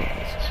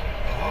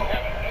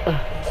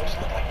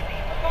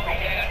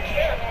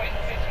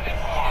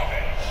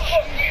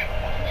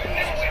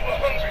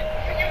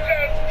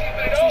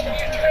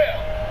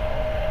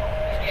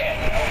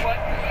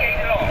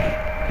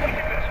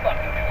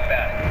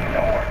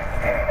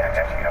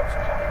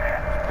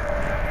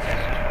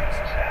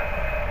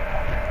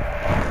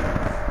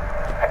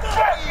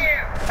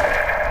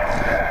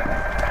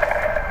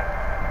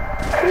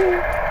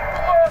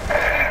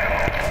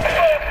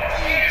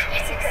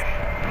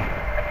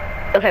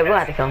 Okay, we'll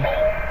have to kill him.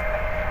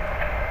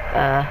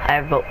 I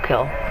vote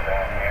kill.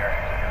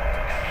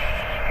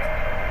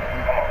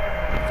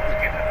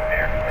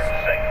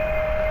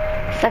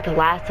 It's like The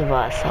Last of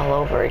Us all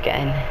over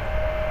again.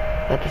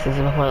 But this is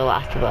before The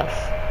Last of Us.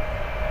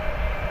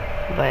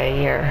 By a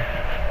year.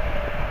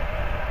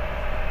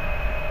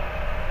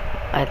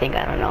 I think,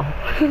 I don't know.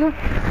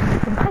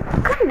 My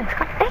goodness,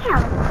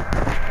 goddamn!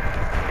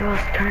 The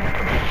world's turned to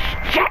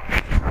shit!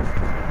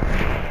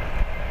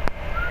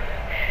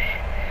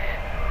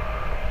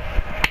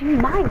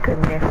 My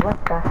goodness,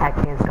 what the heck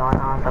is going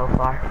on so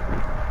far?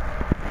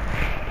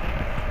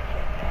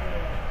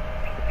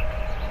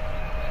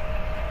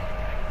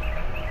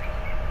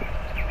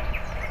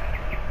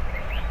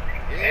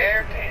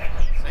 Here it is.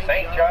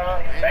 St.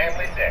 John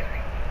Family Dairy.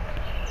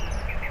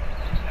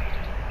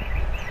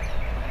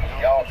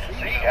 Y'all can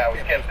see how we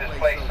kept this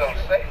place so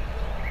safe.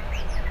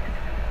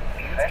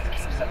 That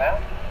keeps them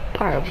out.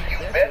 Barb. You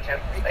betcha,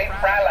 they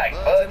fry like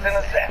buds in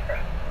a zapper.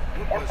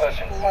 We're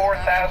pushing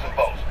 4,000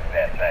 volts through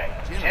that thing.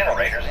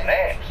 Generators and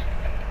amps.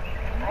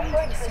 I'm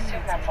going to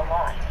assume that's a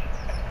lot.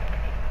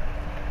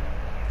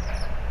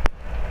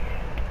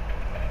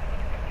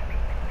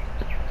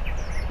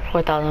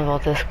 $4,000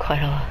 volts is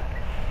quite a lot.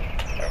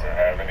 Ever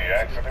have any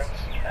accidents?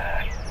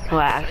 Well,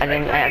 I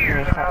didn't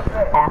accidents.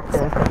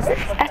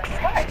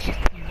 You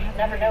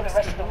never know the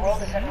rest of the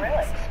world is in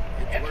ruins.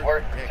 It's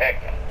worth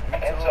protecting.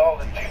 It's all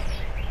the juice.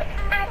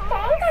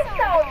 thought I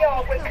saw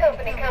y'all with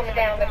company coming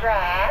down the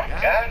drive.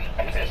 Guys,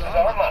 this is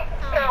Armand.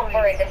 I'm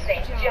Brenda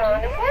St. John,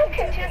 and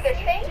welcome to the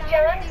St.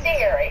 John's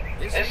Dairy.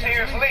 This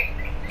here's Lee.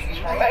 He's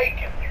from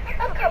Macon.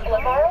 A couple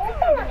of our old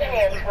farm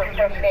hands were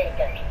from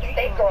Macon.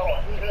 They grow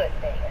them good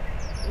there.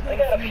 We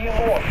got a few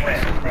more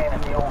friends staying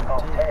at the old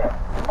hotel.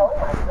 Oh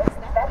my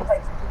goodness, that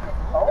place is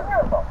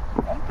vulnerable.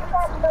 You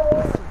got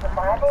some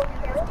survival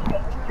experience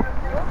that we drew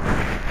through?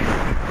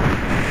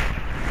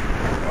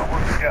 We'll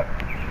work together.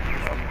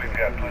 We've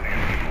got plenty of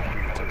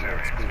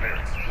military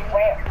experience.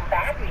 Well,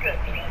 that's good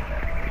to hear.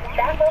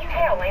 That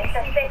motel ain't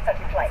the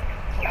safest place.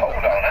 Hold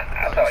on,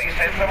 I thought you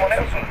said someone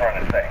else was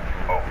running things.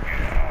 Oh,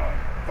 yeah.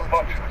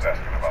 Bunch was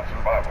asking about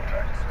survival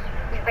tactics.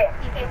 Well,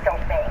 it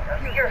don't matter.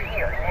 You're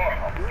here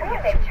now.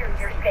 We'll make sure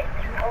you're safe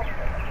and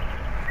comfortable.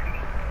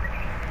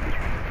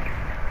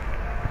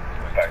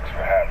 Thanks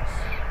for having us.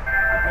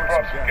 We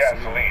brought some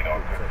gasoline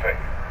on good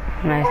faith.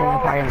 Nice in the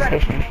party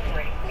invitation.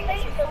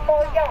 Thankful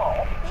for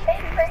y'all.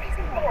 Thanks for this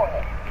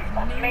morning.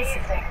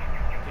 Amazing.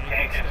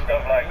 Can't get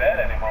stuff like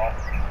that anymore.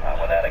 Not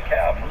without a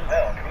cow for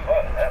milk and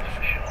butter, that's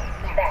for sure.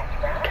 That's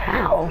right.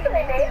 Cow.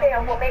 Hopefully maybe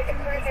we'll make it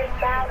through this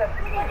bout of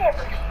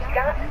whatever she's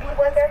got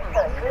with her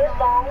for a good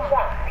long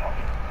while.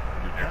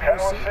 Your cow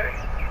is sick?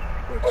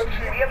 Well,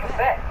 she have a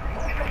vet.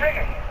 You can bring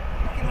her here.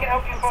 He can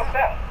help you folks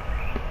out.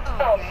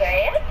 Oh,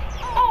 man?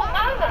 Oh,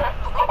 Mama!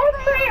 Our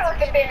prayers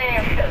have been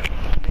answered.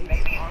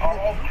 Maybe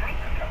almost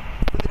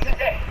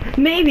today.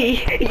 Maybe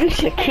you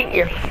should keep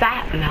your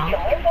fat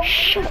mouth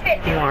shut,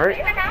 Mark.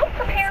 And I'll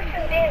prepare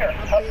some dinner.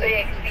 A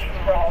big feast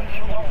for all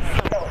you know.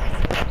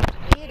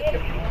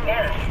 It'd be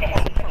nice to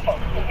have some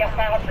folks to help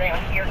out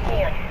around here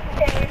again.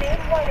 Danny,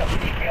 why don't you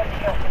come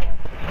help me?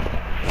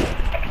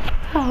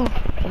 Oh,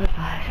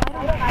 gosh.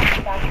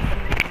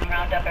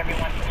 Round up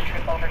everyone for the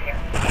trip over here.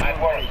 I'd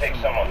want to take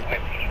someone with me.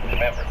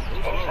 Remember,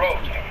 those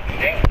roads can be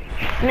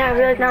dangerous. No,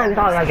 really, not even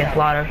thought about get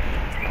slaughtered.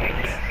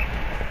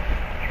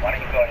 Why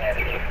don't you go ahead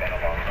and take that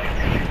along?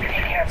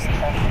 Take care of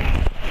yourself.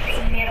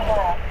 See you in a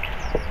while.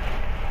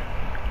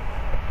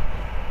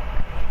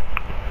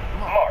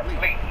 Mark,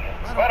 Lee,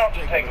 why don't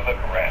you take a look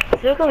around?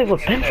 Look at me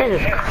with Princess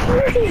is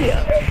crazy.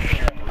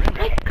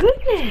 My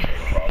goodness.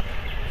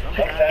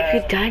 If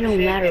you die no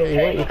matter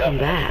what, you come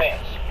back.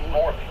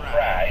 Or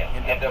try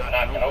and end up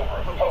knocking over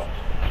a post.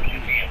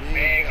 You'd be a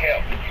big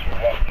help if you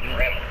walk the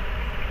perimeter.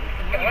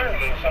 You can learn a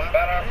little something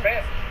about our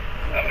fence.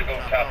 I'm gonna go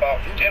top off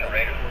the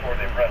generator before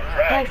they run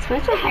dry. Like,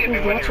 Spencer happens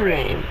to what's her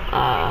name?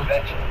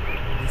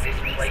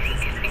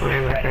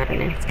 Whatever, I forgot her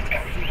name.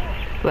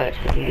 But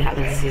it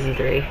happens in season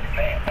 3.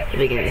 The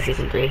beginning of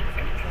season 3.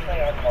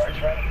 Play our cards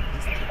right.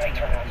 These might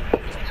turn out to be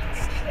good.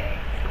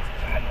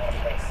 I know a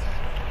place.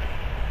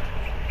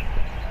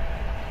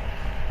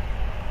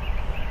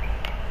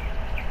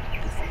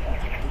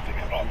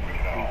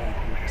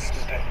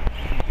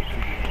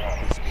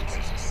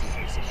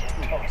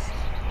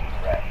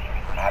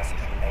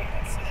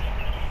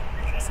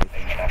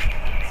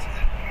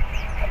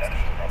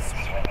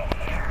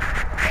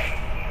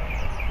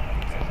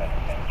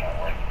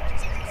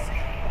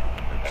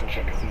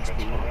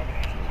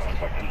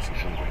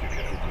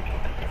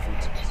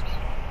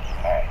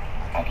 Alright,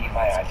 I'll keep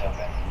my eyes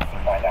open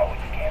and find out what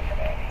you can from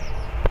Andy.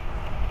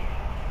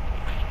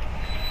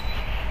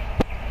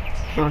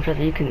 No, trust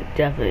me, you can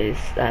definitely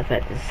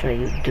affect this so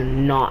you do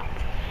not.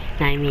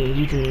 I mean,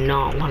 you do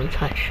not want to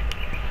touch.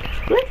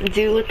 Let's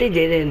do what they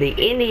did in the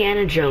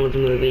Indiana Jones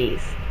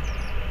movies.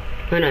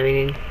 Oh no, I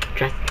mean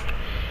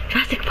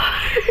Jurassic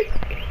Park.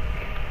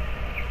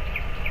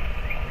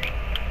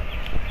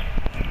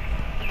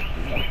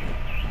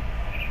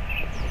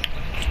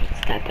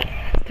 Stop that.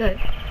 Good.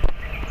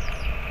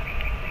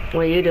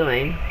 What are you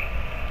doing?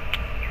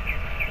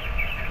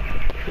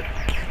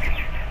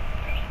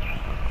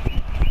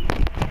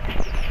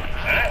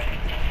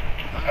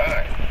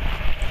 Alright.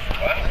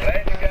 Well, I'm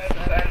glad you guys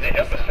decided to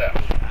help us out.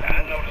 I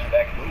noticed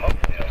back at the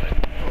motel that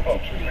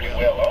folks are pretty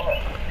well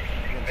armed.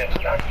 You've been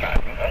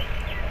stockpiling, huh?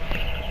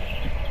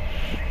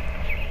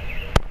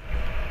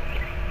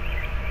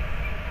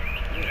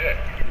 Yeah.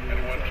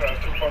 Anyone tries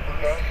to fuck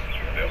with us,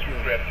 they'll be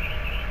ready.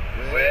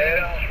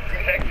 Well,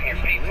 protecting your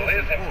people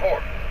is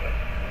important.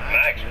 In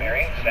my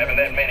experience, having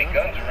that many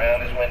guns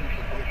around is when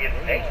people get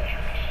dangerous.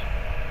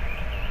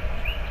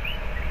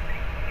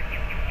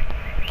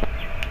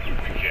 You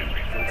can't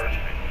be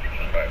thirsty.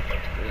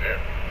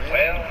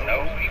 Well,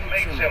 no, we've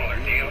made similar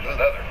deals with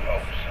other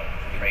folks,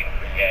 trading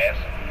for gas.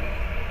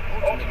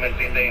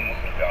 Ultimately, they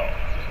moved on,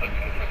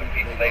 looking for the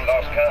people they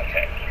lost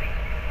contact with.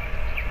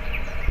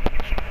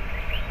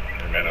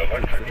 And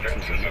electric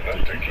fences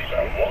enough to keep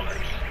out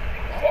walkers.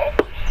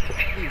 Walkers?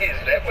 Is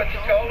that what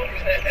you call them?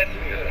 That's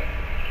good.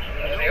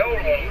 The old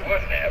ones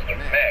wouldn't have, but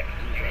Mac,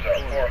 he was our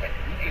foreman.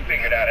 He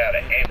figured out how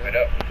to amp it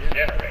up with the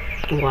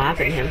generator. What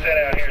happened to He him? sat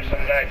out here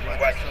some nights and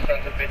watched the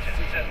sons of bitches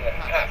sizzle and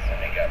pop when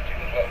they got too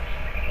close.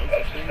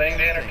 Closest thing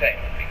to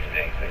entertainment these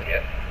days, I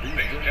guess.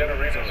 These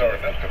generators are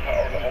enough to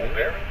power the whole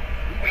dairy.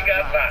 We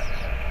got lots.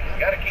 We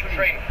gotta keep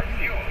trading for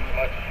fuel as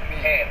much as we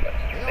can, but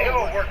they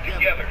all work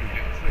together to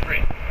do the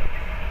trick.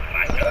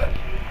 Like us.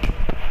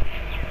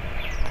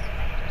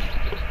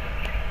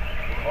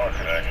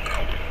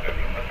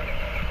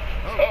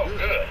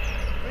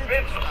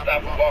 fence will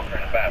stop a walker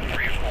in about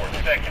 3 or 4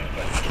 seconds,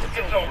 but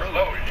it's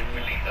overloaded if we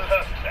leave the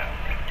husks out.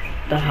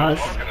 The house.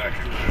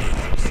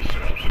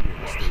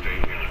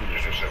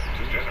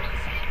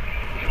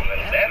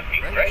 That'd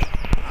be great.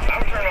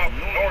 I'll turn off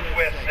the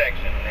northwest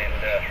section, and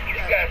you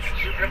guys can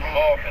strip them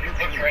off and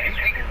look for any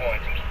weak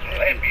points. Well,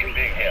 that'd be a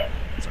big help.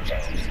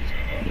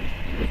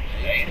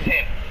 Hey, it's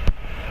him.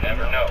 You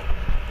never know.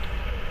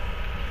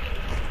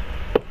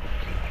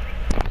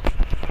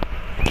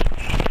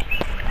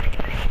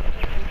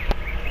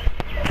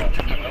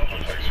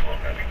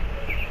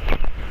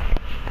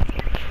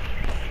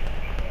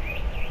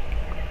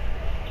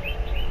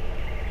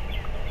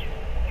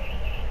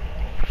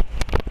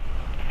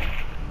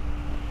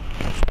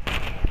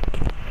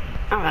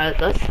 Alright,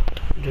 let's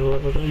do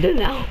what we're gonna do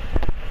now.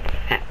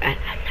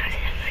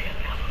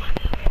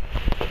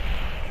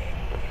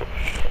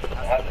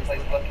 How's the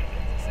place looking?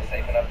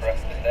 Safe enough for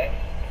us to stay?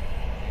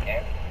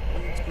 Yeah?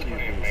 It's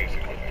pretty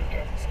amazing what they've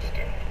done to this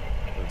day.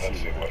 Let's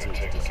see what it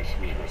takes to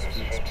secure this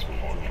fence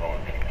before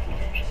drawing any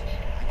conclusions.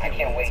 I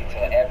can't wait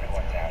until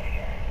everyone's out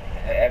here.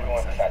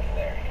 Everyone besides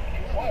Larry.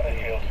 Why the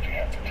hell did you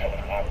have to tell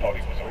him I thought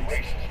he was a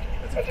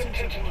racist? His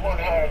intentions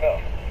weren't high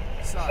enough.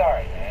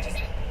 Sorry, man. It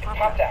just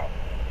popped out.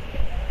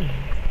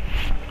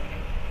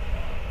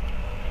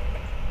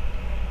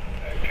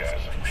 That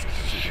guy's a piece of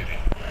shit.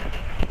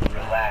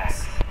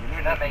 Relax.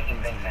 You're not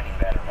making things any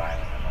better,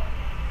 Riley.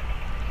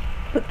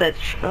 Put that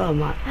oh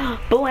my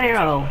bow and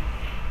arrow.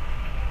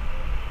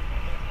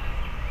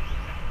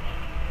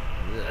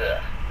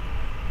 Ugh.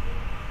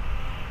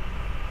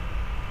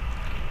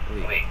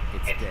 Wait,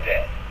 it's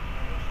dead.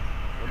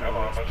 Come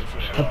on, let's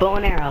push it A bow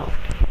and arrow.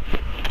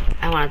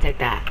 I wanna take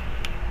that.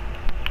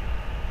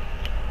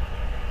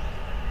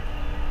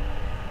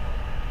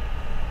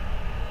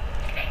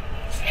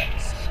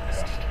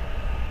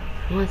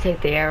 I wanna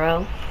take the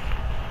arrow.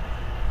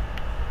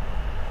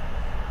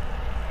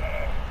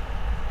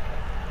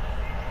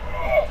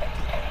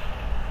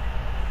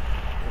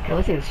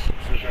 What's this?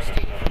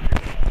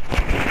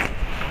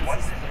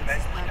 Once this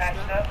event's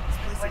patched up, this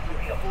place will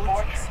be a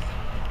fortress.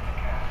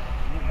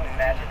 Can you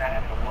imagine not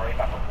having to worry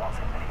about the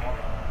walkers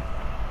anymore?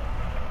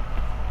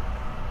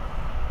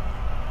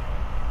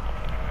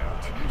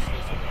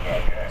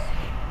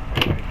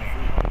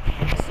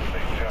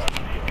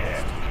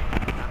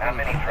 How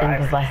many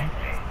drivers?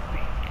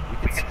 We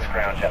could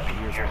scrounge up a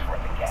year's worth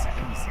of gas.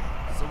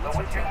 So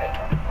what's your take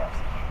on the price?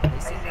 They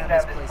seem to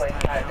have this place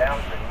tied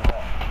down pretty well.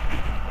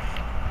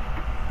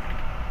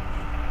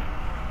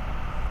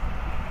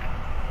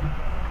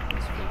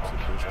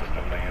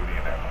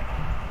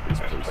 This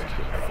place is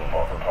gonna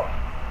fall apart,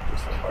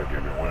 just like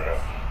everywhere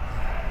else.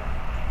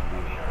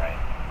 You're right.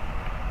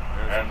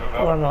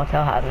 Or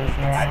motel houses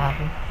near that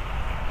happen.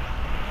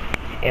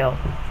 Ew.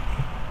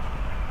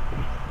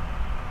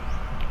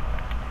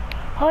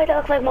 Oh, that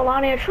looks like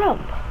Melania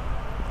Trump.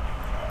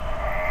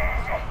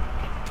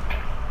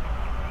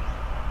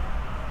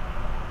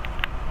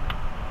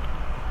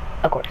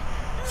 Of course.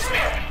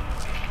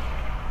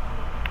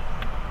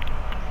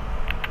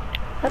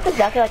 That's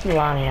exactly like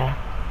Melania.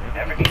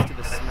 Never get to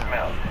the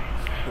smell.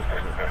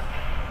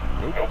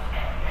 Nope.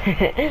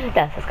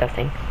 That's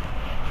disgusting.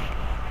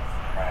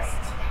 Right.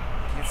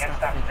 Can't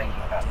stop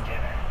thinking about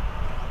dinner.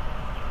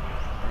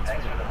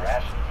 Thanks for the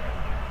rations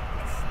earlier.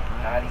 It's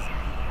not easy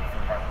eating in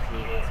front of the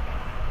kids.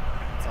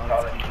 It's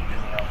all that keeps me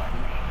on my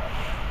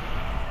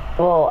feet.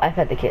 Well, I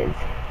fed the kids.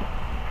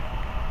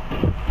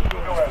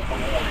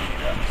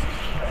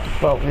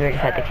 Well, we already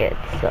fed the kids,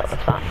 so it's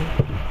fine.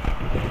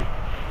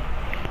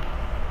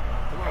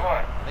 Come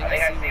on. I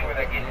think I see where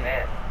they're getting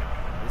in.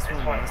 This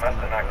one must have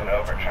knocked it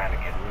over trying to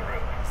get through.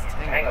 It's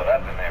tangled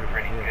up in there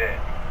pretty good.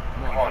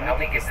 Come on, help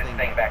me get this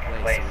thing back in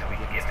place so we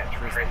can get Mr.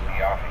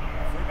 Crispy off of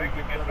here. We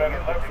could get better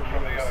leverage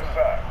from the other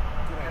side.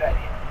 Good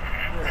idea.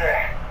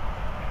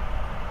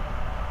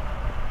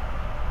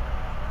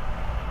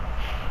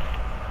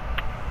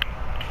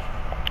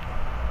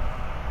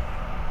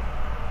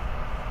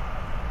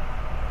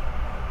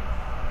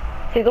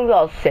 He's gonna be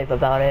all safe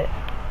about it.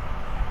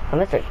 Oh,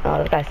 this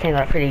guy's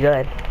tangled up pretty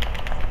good.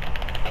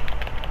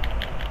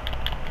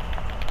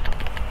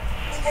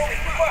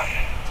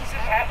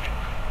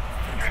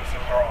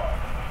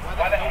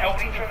 Why the hell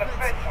did he turn the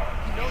fence on?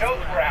 He knows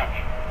we're out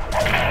here.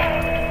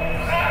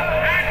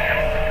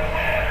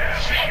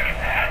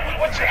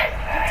 What's that?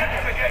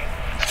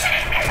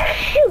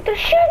 Shoot, there's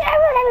shit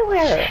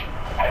everywhere!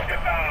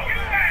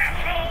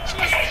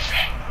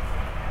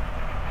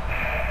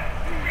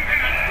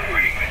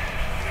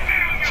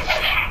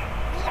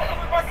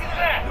 What is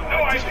that? No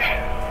idea.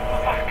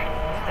 Fuck.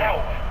 Now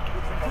what?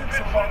 The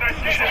fence on that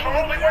gate is our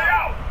only way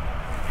out.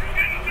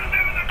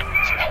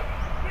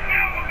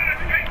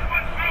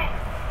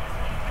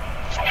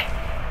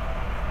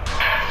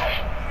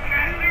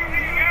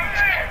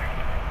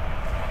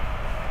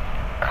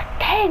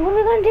 Dang, what are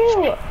we gonna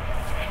do?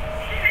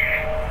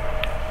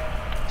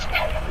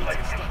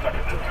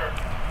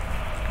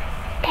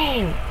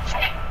 Dang.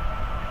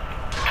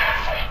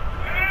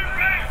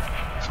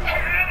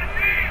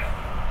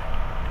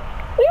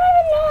 We don't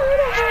even know who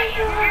the hell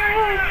you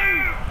are.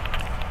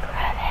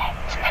 Grab it.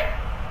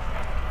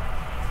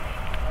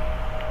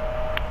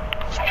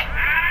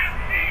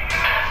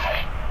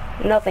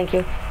 No, thank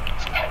you.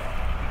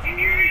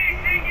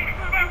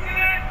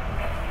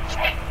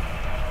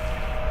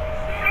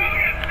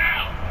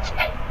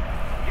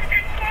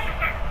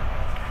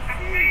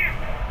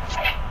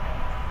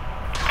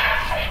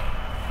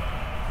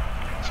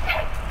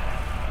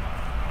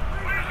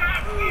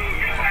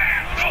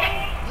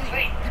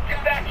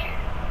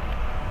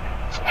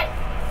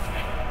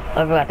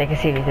 I forgot they can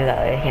see me through that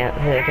way.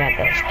 They can't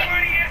this.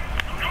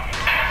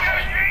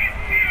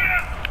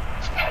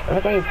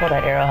 Look when you pull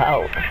that arrow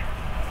out.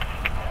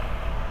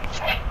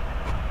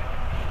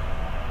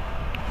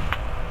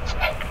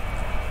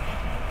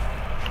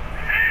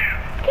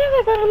 Damn,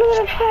 I got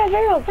another 5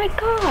 arrows. My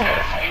God.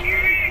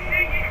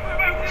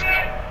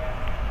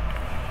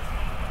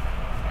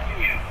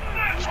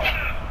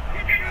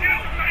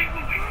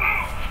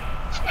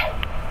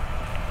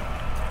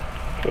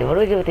 Okay, what do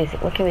we do with these?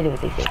 What can we do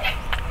with these things?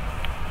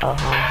 Oh,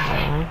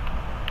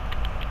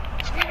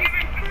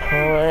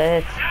 pull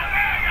it.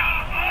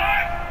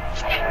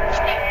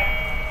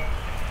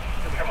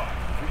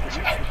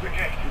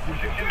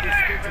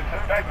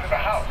 Back to the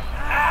house.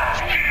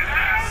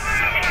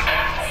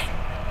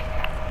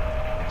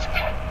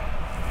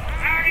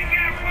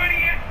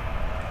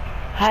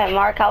 Hi,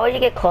 Mark. How would you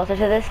get closer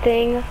to this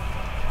thing?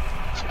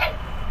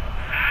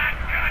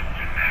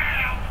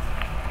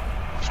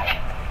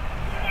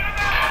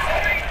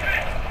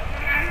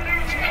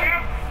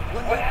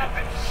 What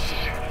happened?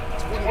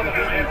 It's one of the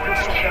men we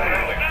pushed down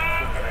earlier.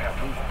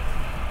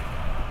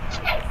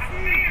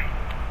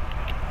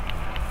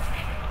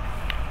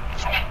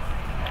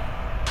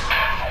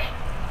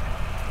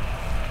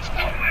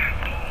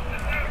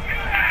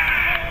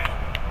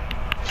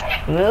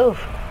 Move.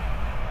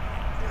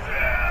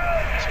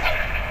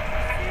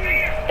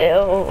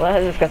 Ew,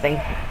 that is disgusting.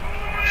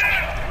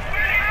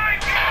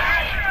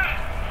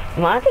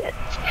 Come on, take it.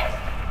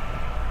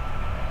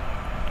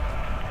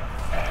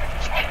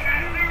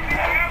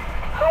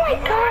 Oh my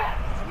God.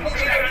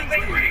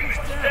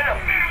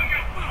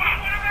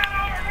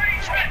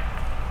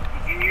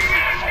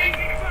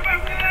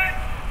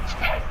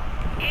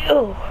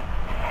 Ew.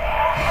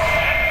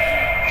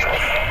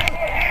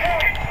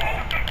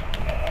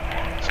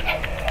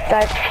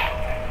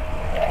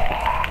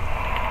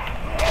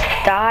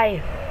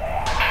 Die.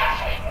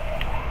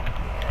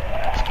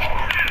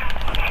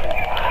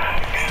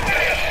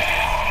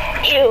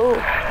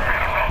 Ew.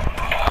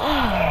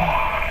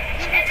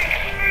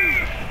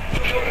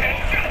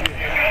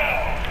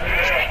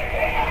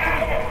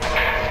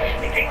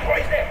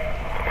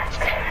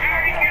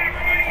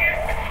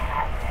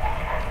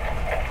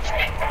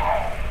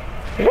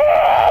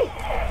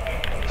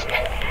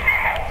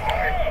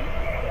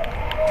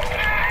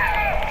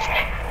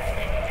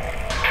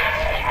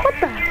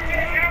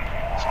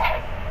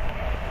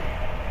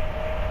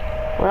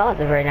 Well, that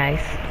was very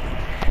nice.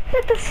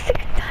 That's the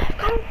 6th time I've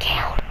got him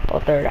down.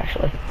 Well, 3rd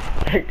actually.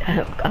 3rd time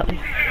I've got him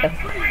down.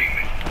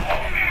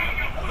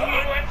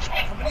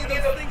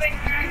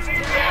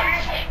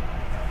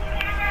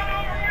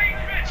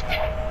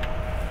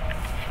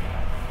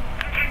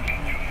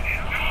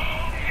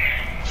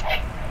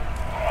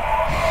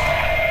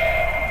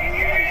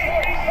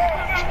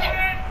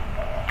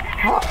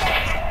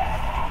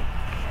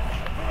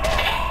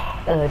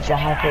 Oh,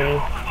 die,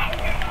 please.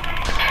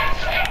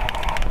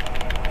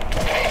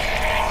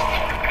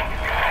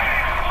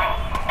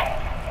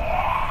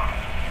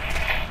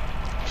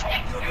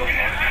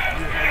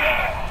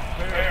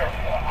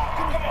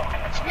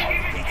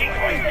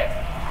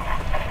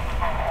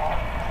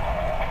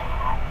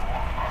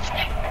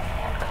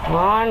 Come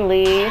on,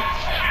 Lee.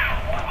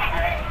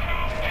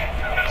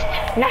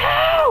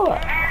 No!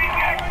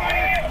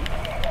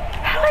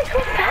 How do I go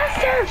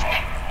faster?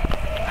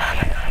 Oh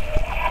my God.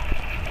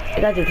 I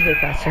gotta do this way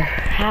faster.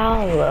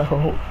 How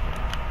low?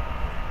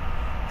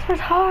 This was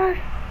hard.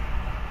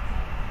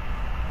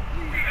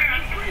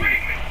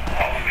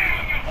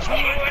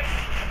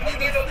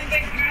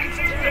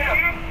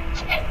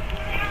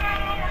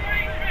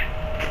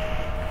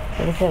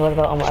 Like I said, what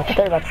about Omarosa? I thought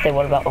they were about to say,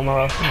 what about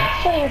Omarosa?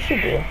 What does she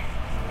do?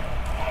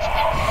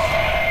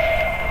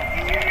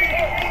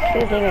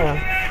 Please leave me alone.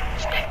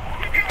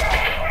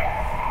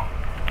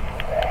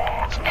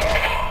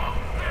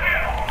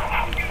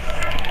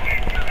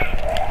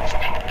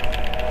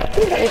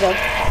 There we go.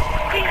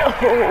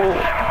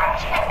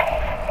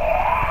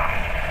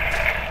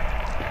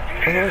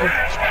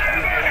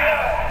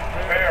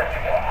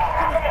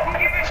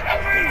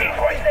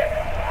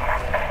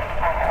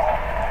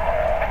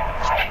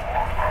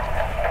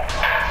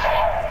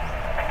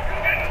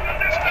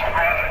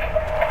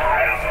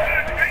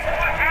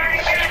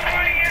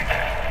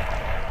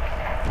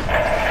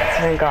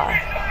 Thank God.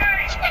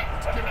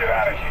 Get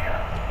out of here.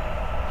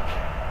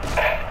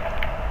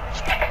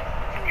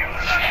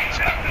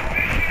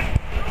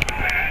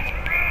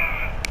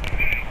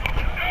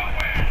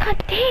 God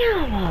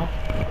damn!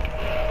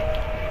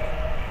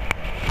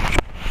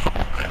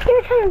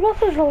 Every time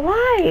Russell's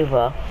alive!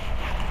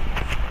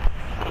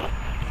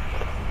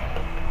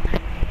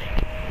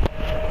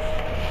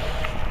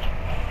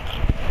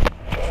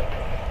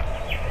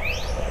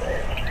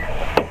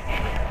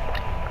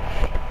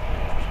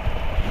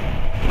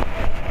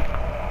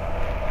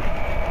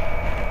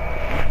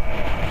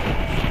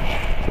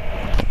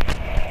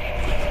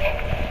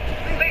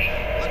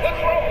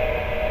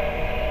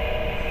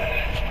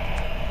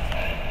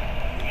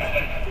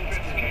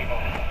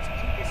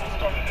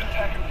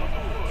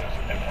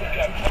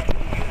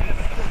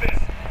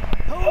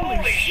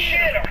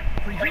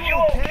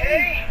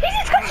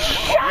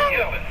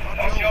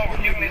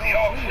 the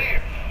all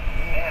clear.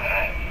 Man,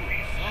 I'm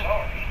real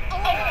sorry.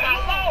 Oh, my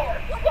Lord!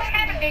 What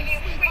happened to you,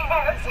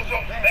 sweetheart?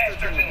 Those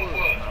bastards in the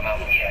woods,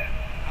 Mama. Yeah.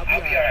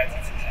 I'll be alright when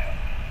it's out.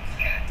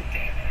 God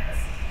damn it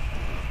hurts.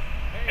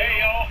 Hey,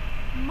 y'all.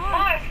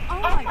 Mark! Oh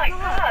my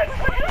God!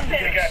 What You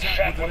happened? got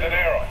shot with an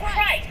arrow.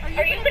 Right.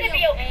 Are you gonna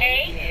be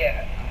okay?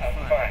 Yeah, I'm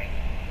fine.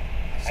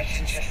 I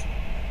should just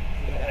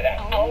let it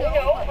out. Oh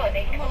no,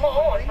 honey. Come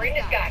on.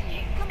 Brenda's got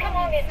you. Come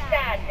on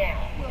inside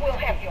now. We'll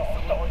have you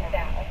all sorted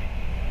out.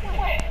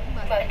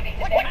 Must be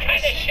the What kind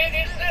of shit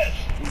is this?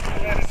 We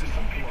ran into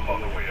some people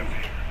on the way up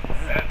here.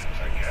 Bandits,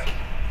 I guess.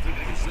 They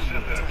was in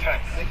the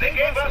attack. They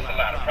gave us a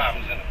lot of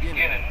problems in the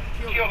beginning.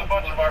 Killed a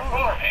bunch of our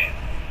farmhands.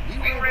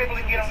 We were able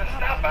to get them to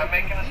stop by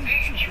making a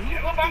deed. You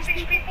know about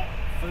these people?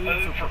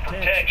 Food for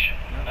protection.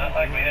 Not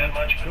like we had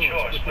much of a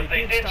choice, but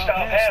they did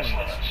stop hassling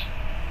us.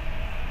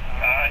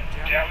 God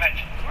damn it.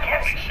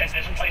 Carly said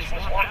this place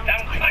was locked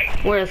down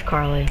tight. Where's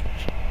Carly?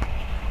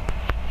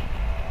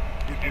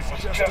 It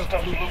was just a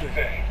fluke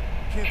thing.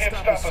 Can't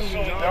stop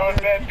assuming there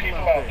aren't bad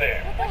people out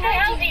there. What the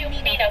hell do you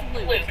mean a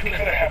fluke? It could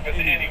have happened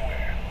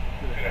anywhere.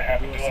 Could have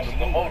happened to us in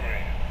the motor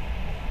inn.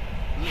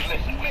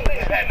 Listen, we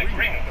may have had an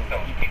agreement with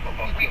those people,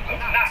 but we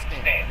will not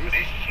stand for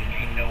this shit.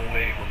 Ain't no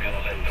way we're gonna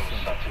let those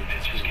sons of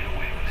bitches get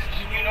away with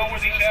this. You know where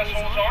these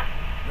assholes are?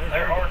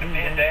 They're hard to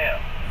pin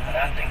down, and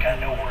I think I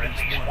know where at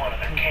least one of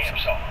their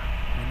camps are.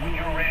 When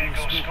you're ready to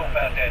go scope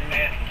out that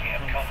bandit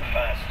camp, come and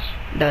find us.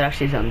 That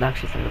actually sounds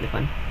really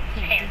fun.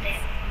 Kansas,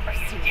 are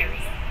you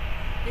serious?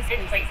 This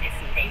place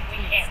isn't safe. We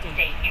can't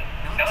stay here.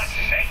 Not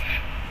safe.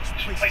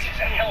 This place is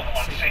a hell of a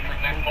lot safer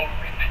than that motor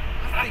inn.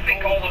 I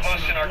think all of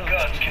us and our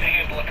guns can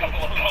handle a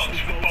couple of punks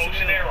with bows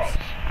and arrows.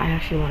 I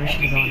actually want to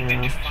shoot on to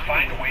now. do is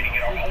find a way to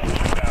get our whole group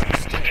out here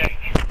today.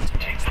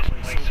 Take this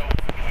place over.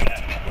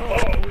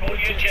 Oh, pull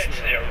your jets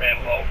there,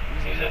 Rambo.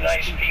 These are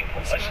nice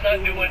people. Let's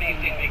not do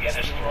anything to get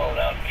us thrown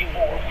out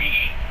before we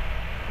eat.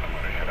 I'm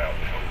gonna head out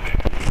and help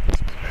them.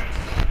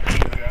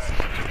 You guys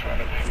are trying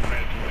to make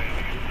friends with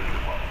anything you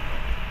really want.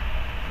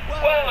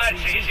 Well,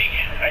 that's easy.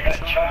 I got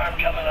charm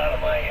coming out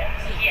of my ass.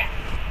 Yeah,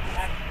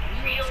 that's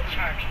real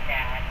charming,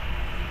 Dad.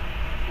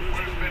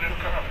 Where's Ben and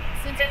Carly?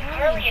 Since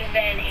Carly and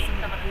Ben ate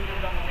some of the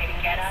food on the way to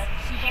get us,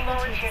 she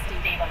volunteered to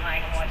stay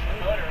behind and watch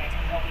the motor inn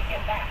until we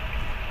get back.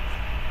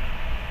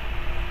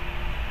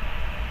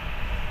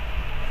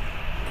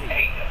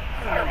 Hey,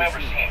 I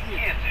remember seeing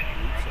kids in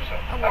your group, so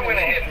I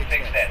went ahead and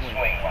fixed that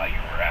swing while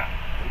you were out.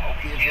 Hope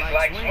you kids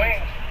like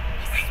swings.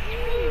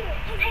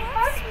 I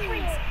love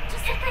swings.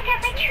 Just like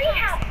at my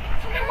treehouse.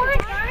 Come on,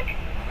 Doc.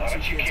 Why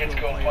don't you kids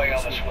go play on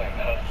the swing,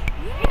 huh?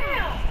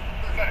 Yeah.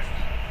 Thanks.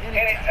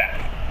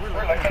 Anytime.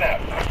 We're looking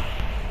out.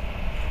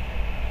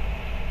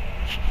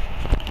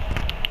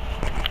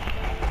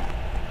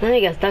 Then he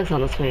gets Doug's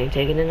on the swing,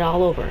 taking it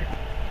all over.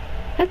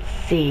 Let's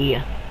see.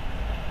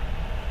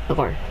 Of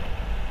course.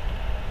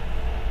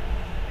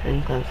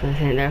 And Clem's gonna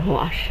sit there and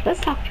watch. Let's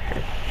talk to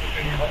her.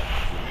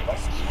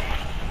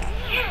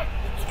 Yeah,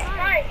 it's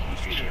fun.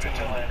 You should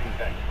tell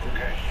anything,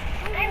 okay?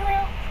 I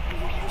will.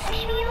 Will you push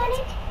me on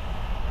it?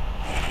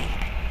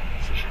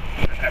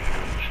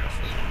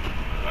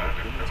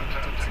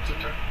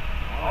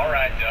 All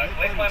right, Doug.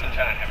 Let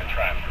Clementine have a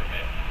try for a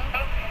bit.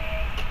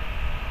 Okay.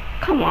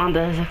 Come on,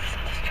 Doug. Let's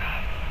start this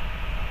job.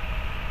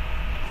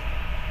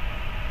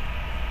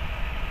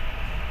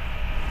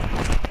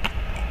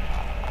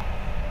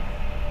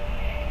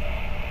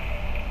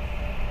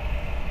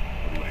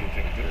 What do you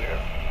think of there?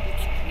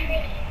 It's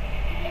pretty.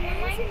 It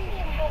reminds me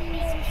of how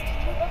things used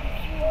to look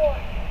before.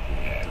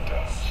 Yeah, it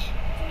does.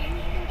 Do you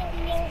think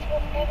things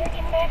will never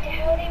get back to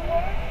how they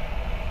were?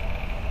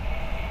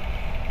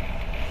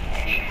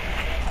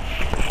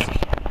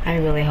 I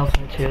really hope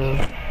so too.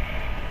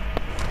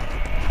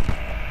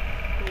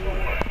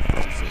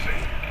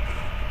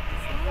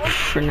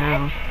 For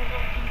now.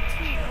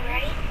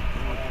 Right?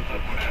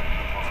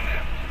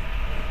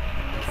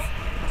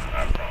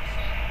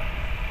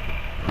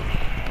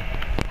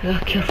 I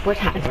got killed 4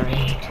 times already.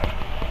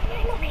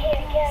 I'm okay, I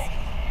guess.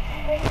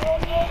 Are you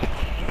okay?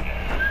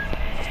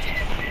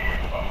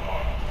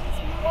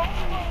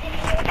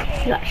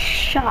 He got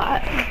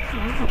shot.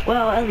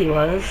 Well, Ellie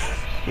was.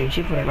 Dude,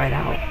 she put it right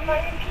out.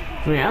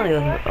 I mean, Ellie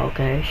was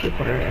okay. She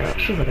put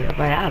it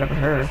right out of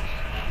her.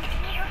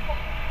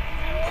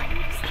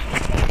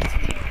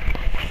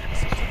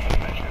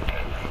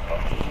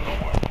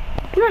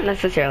 Not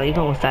necessarily. You've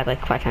almost died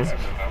like 5 times.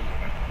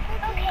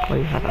 Well,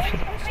 you have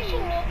actually.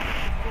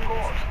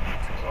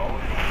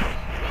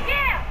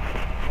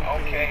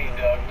 Okay,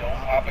 Doug, don't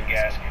pop a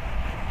gasket.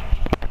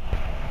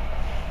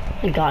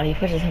 Oh my god, he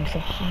pushes him so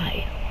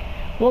high.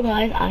 Well,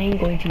 guys, I am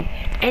going to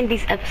end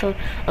this episode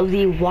of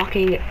The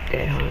Walking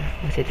Dead. Hold on.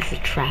 Let's see, this is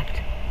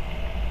Trapped.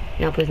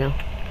 No, please no.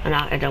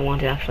 I don't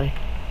want to, actually.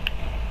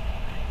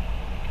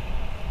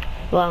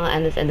 Well, I'm going to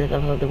end this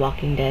episode of The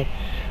Walking Dead.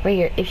 Right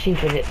here, if you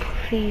enjoyed it,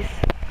 please.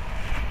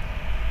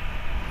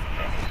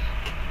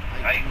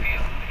 How you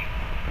feel?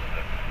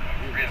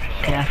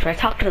 Really Okay, after I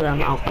talk to them,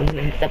 I'll end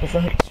this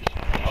episode.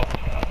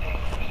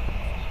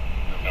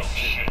 No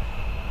shit.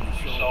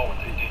 You saw what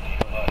they did to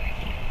your buddy.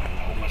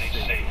 Nobody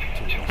safe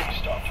until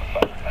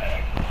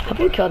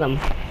Who killed him?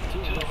 What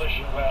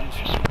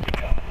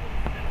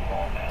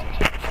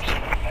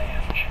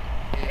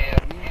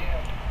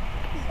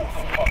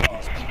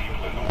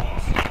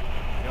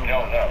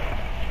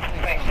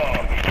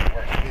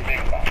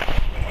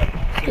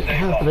the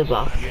hell is the big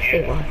box?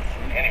 Big box.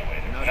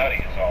 Anyway, the nutty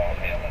is all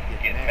hell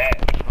and getting mad.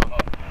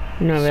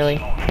 No, really.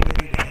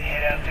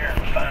 Head out there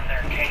and find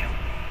their camp.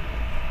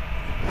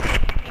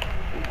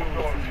 We'll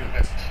go and do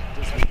this.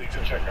 Just need to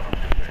check them.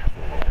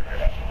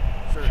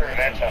 Sure,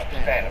 that's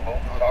understandable.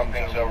 Talk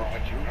things over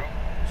with your group.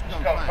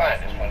 Just come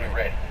find us when you're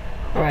ready.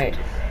 Alright.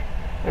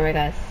 Alright,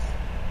 guys.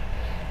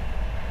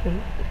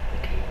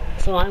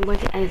 So I'm going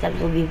to end this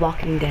episode of The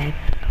Walking Dead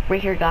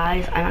right here,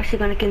 guys. I'm actually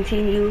going to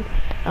continue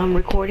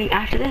recording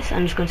after this.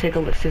 I'm just going to take a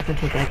look. So it's going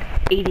to take like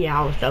 80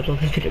 hours to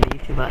upload this video to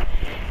YouTube, but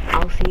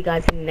I'll see you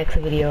guys in the next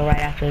video right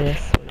after this.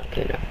 Well, not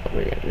good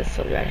enough. This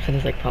will be right after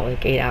this, like probably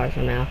like 8 hours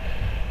from now.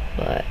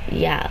 But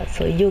yeah,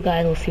 so you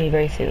guys will see me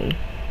very soon.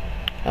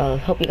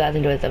 Hope you guys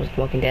enjoyed this episode of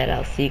Walking Dead.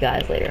 I'll see you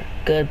guys later.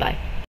 Goodbye.